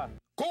 epektibo pa.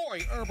 Koy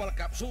Herbal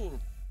Capsule.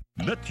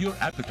 Let your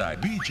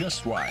appetite be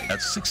just right at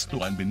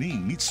Sixto and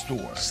Bening Meat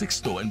Store.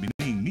 Sixto and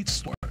Bening Meat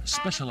Store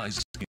specializes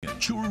in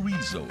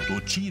chorizo,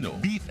 tocino,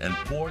 beef, and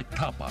pork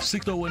tapas.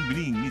 Sixto and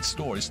Bening Meat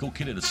Store is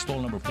located at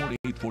stall number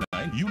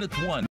 4849, Unit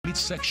 1, Meat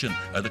Section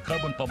at the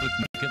Carbon Public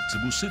Market,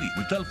 Cebu City,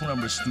 with telephone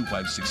numbers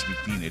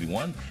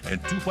 256-1581 and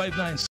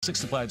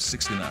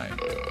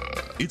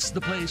 259-6569. It's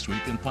the place where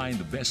you can find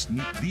the best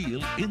meat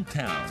deal in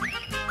town.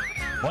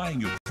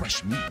 Buying your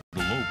fresh meat at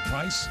a low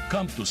price?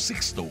 Come to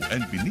Sixto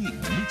and Bening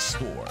Meat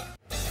Store.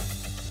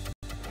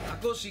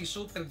 Ako si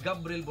Super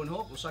Gabriel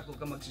Bonhoc, usa ko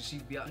ka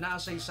magsisibya naa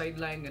say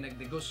sideline nga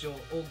nagnegosyo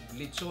og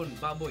litson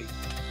baboy.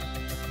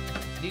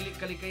 Dili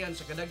kalikayan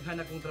sa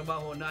kadaghan akong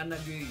trabaho na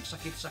nagyoy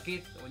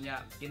sakit-sakit unya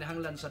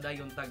kinahanglan sa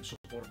dayon tag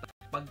suporta.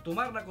 Pag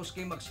tumar na ko sa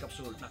K-Max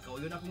Capsule,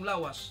 nakauyon akong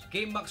lawas.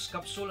 K-Max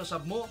Capsule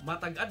asab mo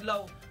matag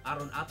adlaw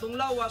aron atong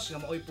lawas nga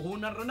maoy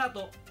puhunan ra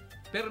nato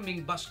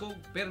perming baskog,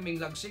 perming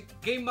lagsik,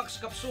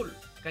 K-Max Capsule.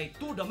 Kay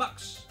to the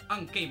max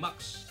ang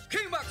K-Max.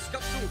 K-Max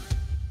Capsule!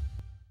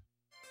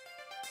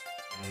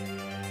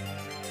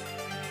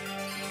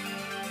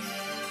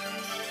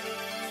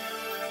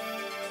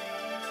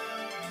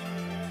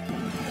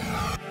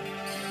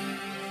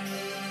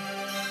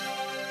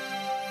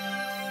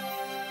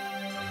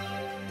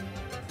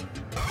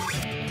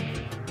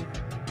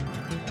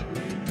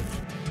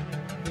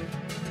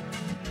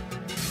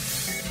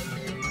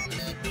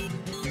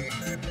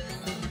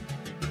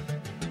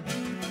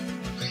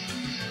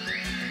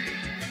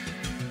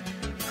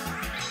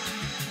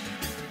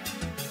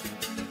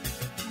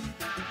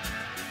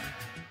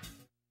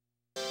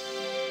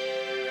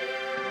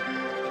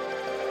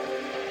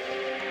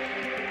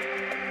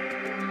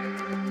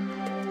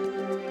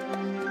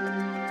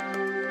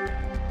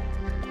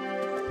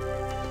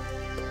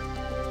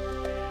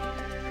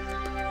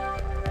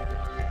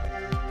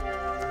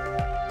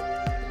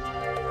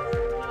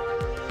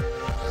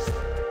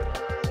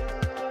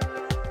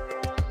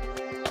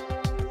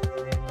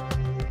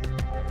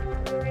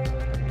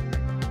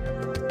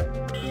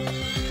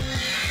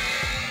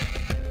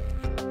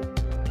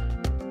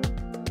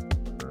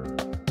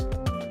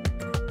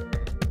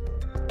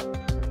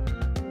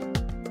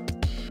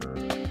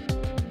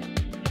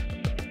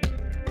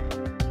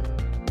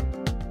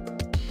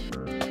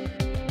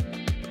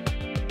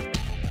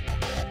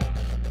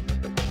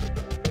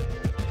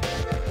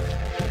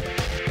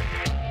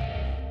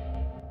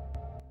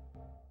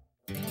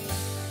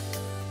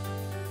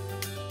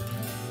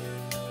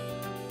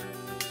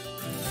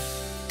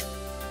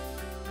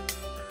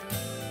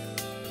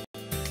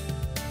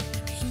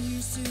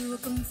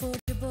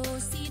 Comfortable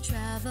sea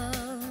travel,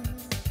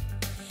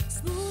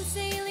 smooth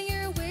sailing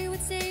your way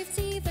with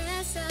safety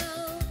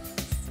vessels.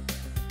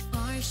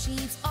 Our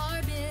ships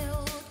are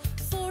built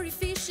for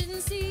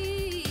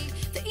efficiency,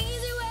 the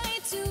easy way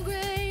to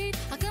great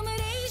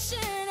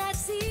accommodation at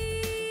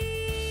sea.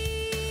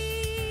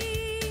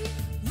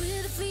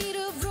 With a fleet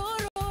of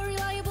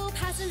reliable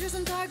passengers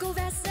and cargo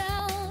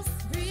vessels,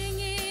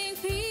 bringing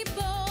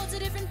people to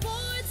different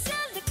ports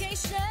and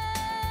locations.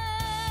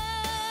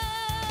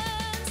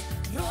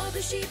 Rob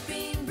the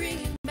Shipping,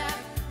 bringing back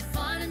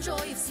fun and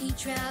joy of sea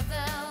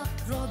travel.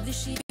 Rob the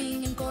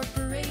Shipping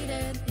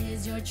Incorporated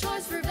is your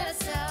choice for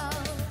vessel.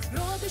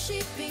 Rob the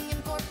Shipping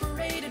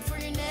Incorporated for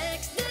your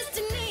next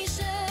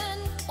destination.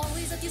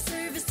 Always at your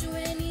service to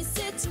any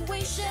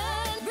situation.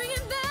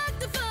 Bringing back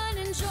the fun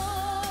and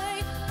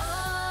joy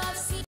of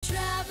sea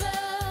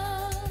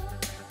travel.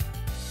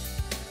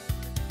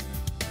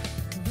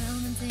 Well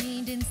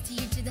maintained and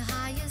steered to the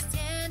highest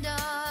standard.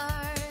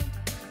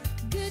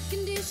 Good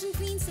condition,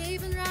 clean,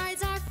 safe, and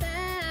rides are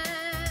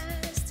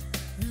fast.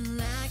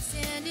 Relax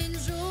and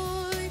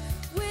enjoy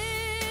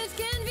with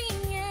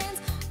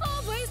convenience,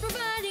 always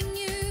providing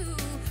you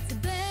the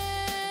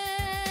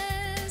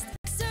best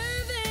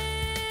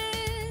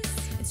service.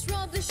 It's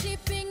Rob the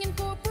Shipping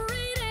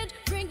Incorporated,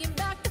 bringing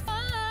back the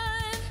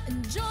fun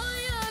and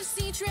joy of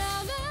sea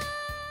travel.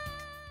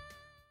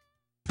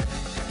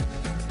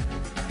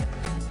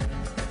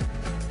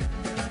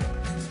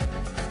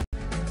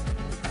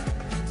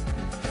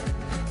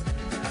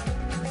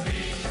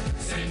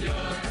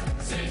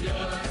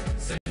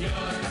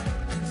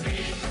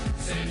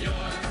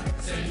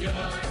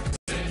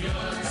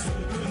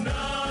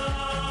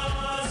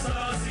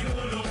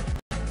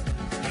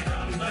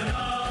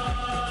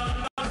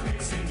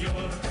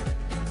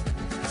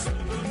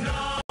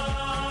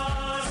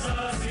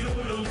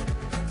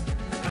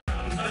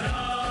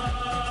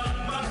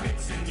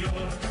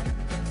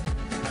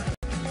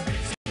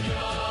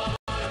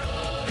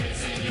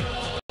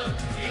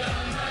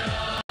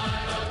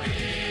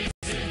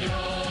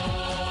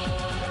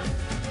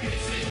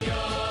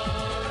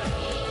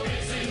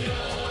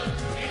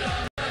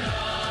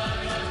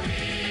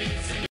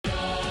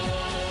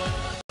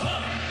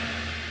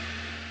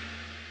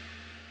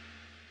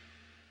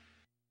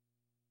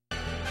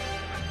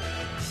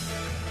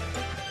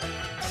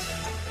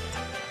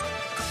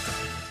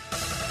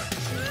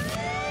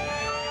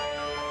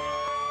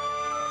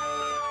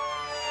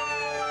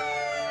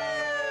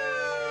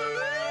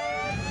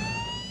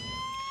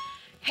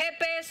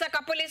 Sa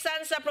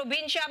kapulisan sa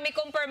probinsya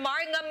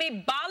mikumpirmar nga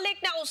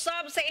mibalik na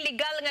usab sa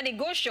illegal nga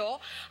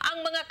negosyo ang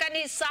mga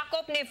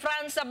kanisakop ni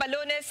Franz sa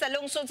Balones sa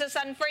lungsod sa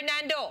San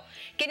Fernando.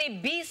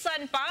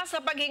 Kinibisan pa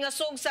sa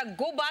paghingasog sa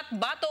gubat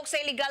batok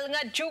sa illegal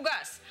nga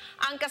drugas.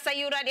 Ang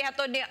kasayuran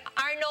ihatod ni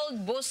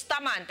Arnold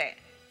Bustamante.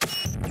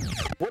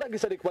 Wala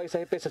gisalikway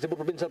sa hepe sa Cebu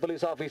Provincial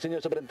Police Office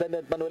Senior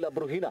Superintendent Manuel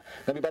Abrujina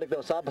nga mibalik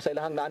na usab sa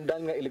ilahang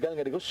naandang nga illegal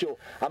nga negosyo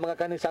ang mga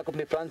kanisakop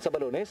ni Franz sa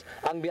Balones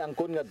ang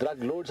miangkon nga drug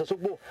lord sa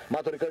Sugbo.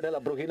 Mato ni Colonel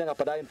Abrujina nga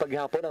padayon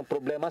paghihapon ang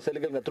problema sa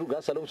illegal nga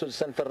drugas sa lungsod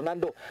sa San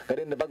Fernando.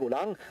 Kanin na bago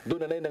lang,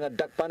 doon na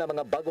nga dakpa na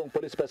mga bagong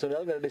police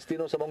personnel nga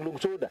destino sa mong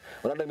lungsod.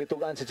 Wala nang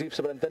mitugan si Chief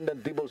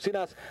Superintendent Dibo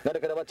Sinas nga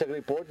nakadawat sa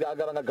report nga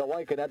aga mga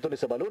gaway kanato ni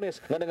sa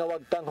Balones nga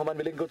nangawagtang human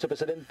milingkod sa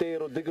Presidente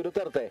Rodrigo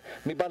Duterte.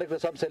 Mibalik na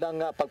sab sa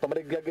ilang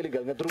pagpamarigyag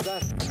illegal nga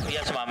drugas.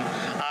 Yes, ma'am.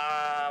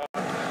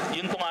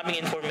 yun pong aming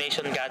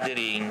information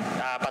gathering,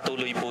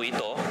 patuloy po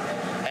ito.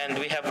 And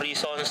we have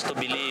reasons to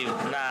believe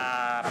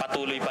na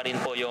patuloy pa rin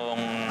po yung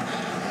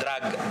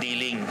drug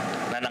dealing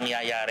na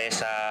nangyayari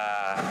sa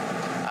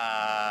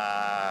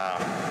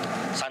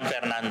San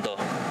Fernando.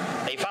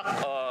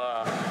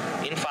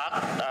 In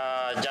fact,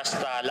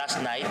 just last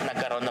night,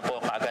 nagkaroon na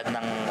po kaagad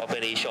ng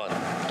operation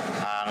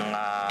ang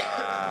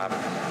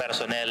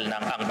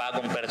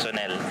bagong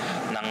personnel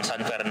ng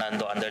San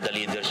Fernando under the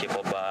leadership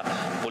of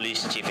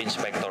Police Chief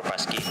Inspector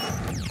Pasqui.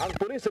 Ang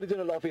Police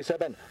Regional Office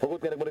 7 hugot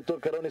nga nagmonitor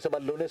karon sa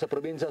Lunes sa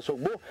probinsya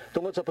Sugbo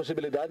tungod sa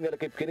posibilidad nga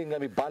lakip kining nga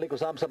mibalik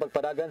usab sa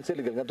pagpadagan sa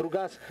illegal nga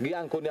drugas.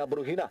 Giangko ni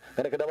Abruhina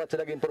nga nakadawat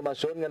sila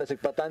impormasyon nga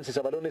nasigpatan si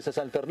Sabalunes sa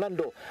San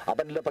Fernando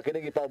apan nila pa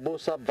kining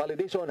ipaubos sa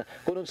validation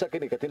kunon sa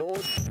kini katinuod.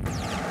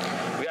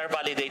 We are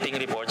validating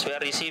reports. We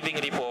are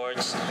receiving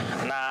reports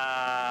na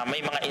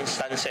may mga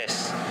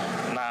instances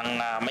ng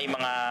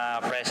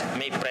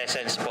may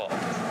presence po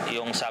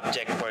yung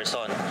subject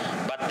person.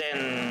 But then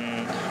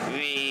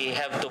we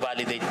have to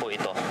validate po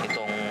itong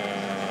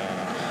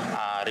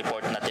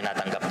report na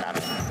tinatanggap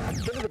namin.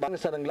 Bang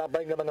sa nang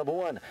labay nga mga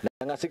buwan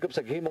nangasikop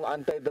sa gihimong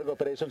anti-drug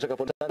operation sa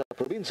kapulisan sa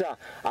probinsya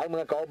ang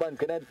mga kauban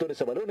kinadto ni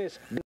Sabalunes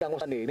bilang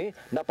usan niini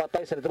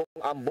napatay sa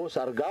nitubong ambos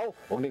sa Argao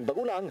ug ning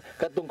Bagulang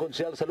kadtong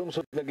konsyal sa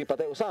lungsod nga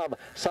gipatay usab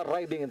sa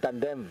riding in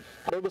tandem.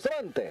 Ano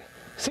Bustamante,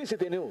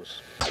 CCT News.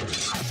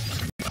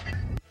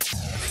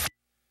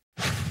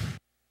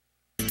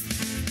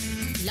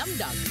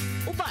 Lamdag,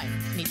 uban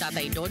ni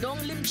Tatay Dodong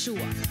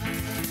Limchua.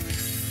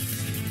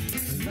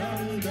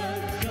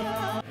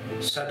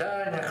 Sa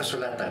daan nga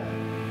kasulatan,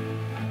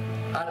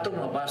 atong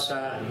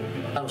mabasa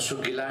ang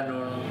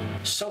sugilanon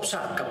sa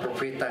usa ka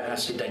propeta nga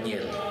si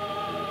Daniel.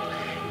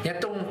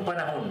 Yatong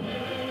panahon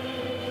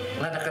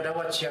nga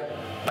nakadawat siya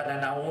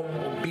pananawon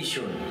o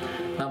vision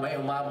nga may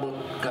umabot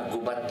nga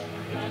gubat.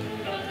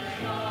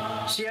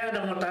 Siya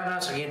nangutana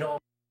sa Ginoo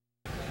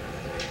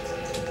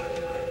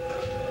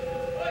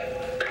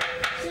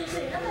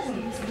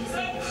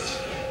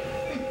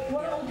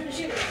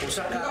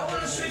usa ka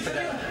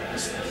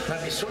nga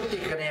misulti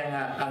kaniya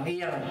nga ang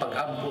iyang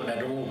pag-ampo na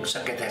dungog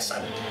sa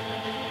ketesan.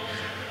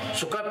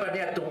 Sukat pa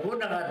niya itong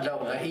unang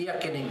adlaw nga iya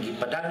kining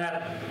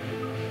gipadangat,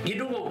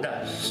 gidungog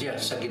na siya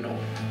sa Ginoo.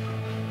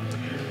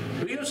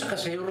 Duyo sa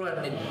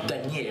kasayuran ni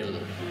Daniel,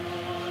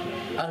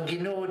 ang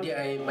Ginoo di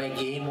ay may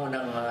gihimo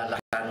ng mga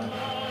lakan.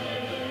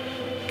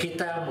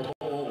 Kita mo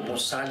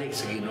salig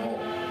sa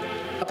Ginoo.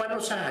 Apan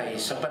usahay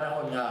sa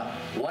panahon nga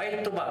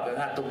way tubag ang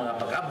atong mga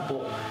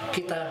pag-ampo,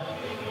 kita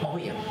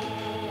mahuyang.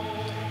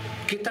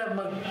 Kita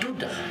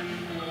magduda.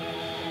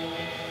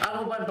 Ang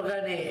uban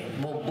pagani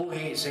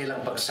mubuhi sa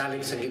ilang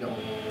pagsalig sa Ginoo.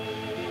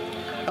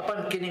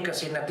 Apan kining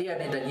kasinatian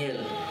ni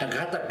Daniel,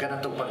 naghatag ka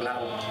na itong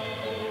paglaom.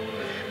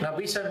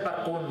 Nabisan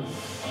pa kung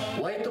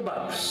way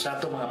tubag sa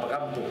atong mga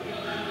pag-ampo,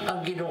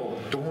 ang Ginoo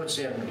tungod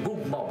siyang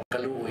gugmaw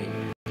kaluoy,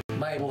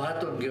 may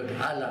buhaton gyud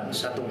alang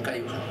sa atong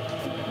kayuhan.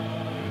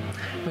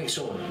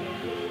 Migsoon,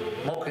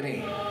 mo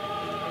kini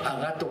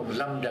ang atong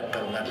lamdag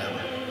karong adlaw.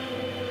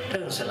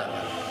 Daghang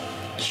salamat.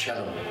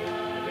 Shalom.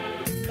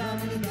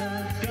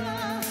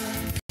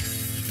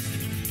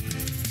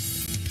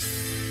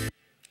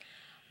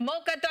 Mo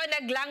kato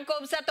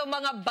naglangkob sa itong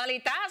mga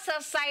balita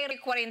sa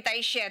Sayri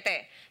 47.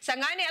 Sa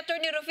nga ni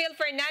Atty. Rufil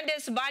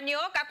Fernandez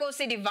Banyok, ako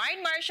si Divine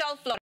Marshall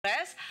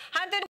Flores.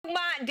 Hantod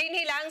ugma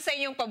dinhilang sa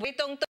inyong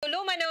paboritong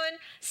tulumanon,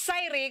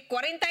 Sayri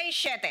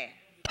 47.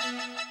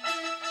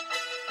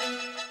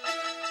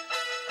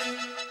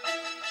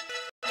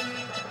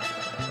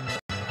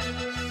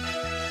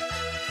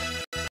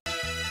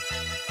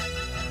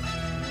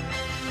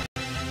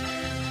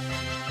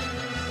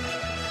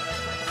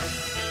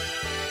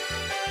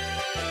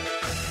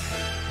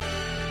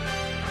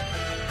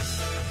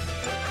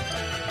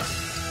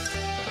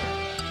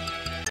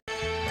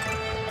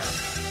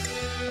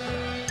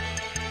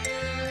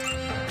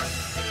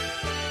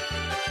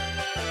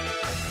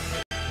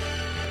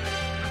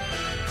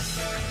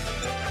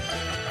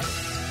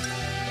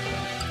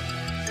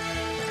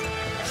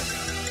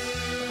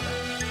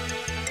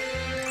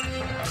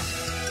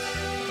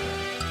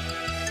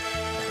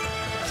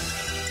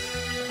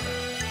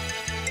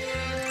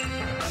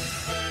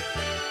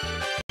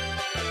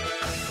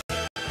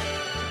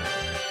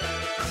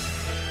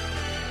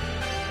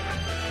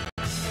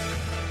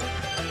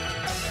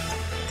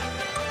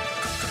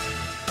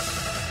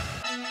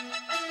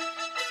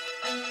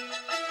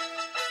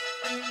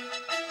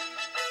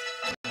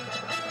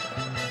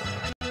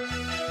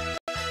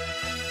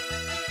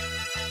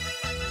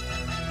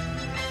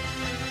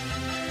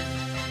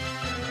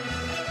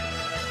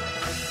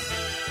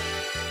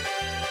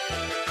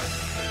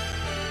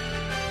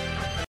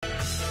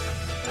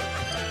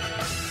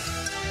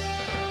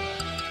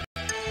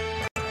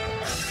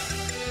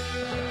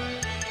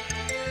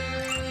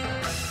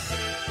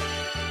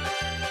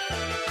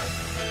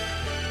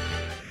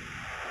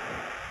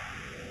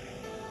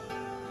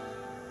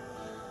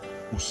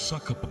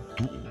 Usa ka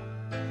pagtuo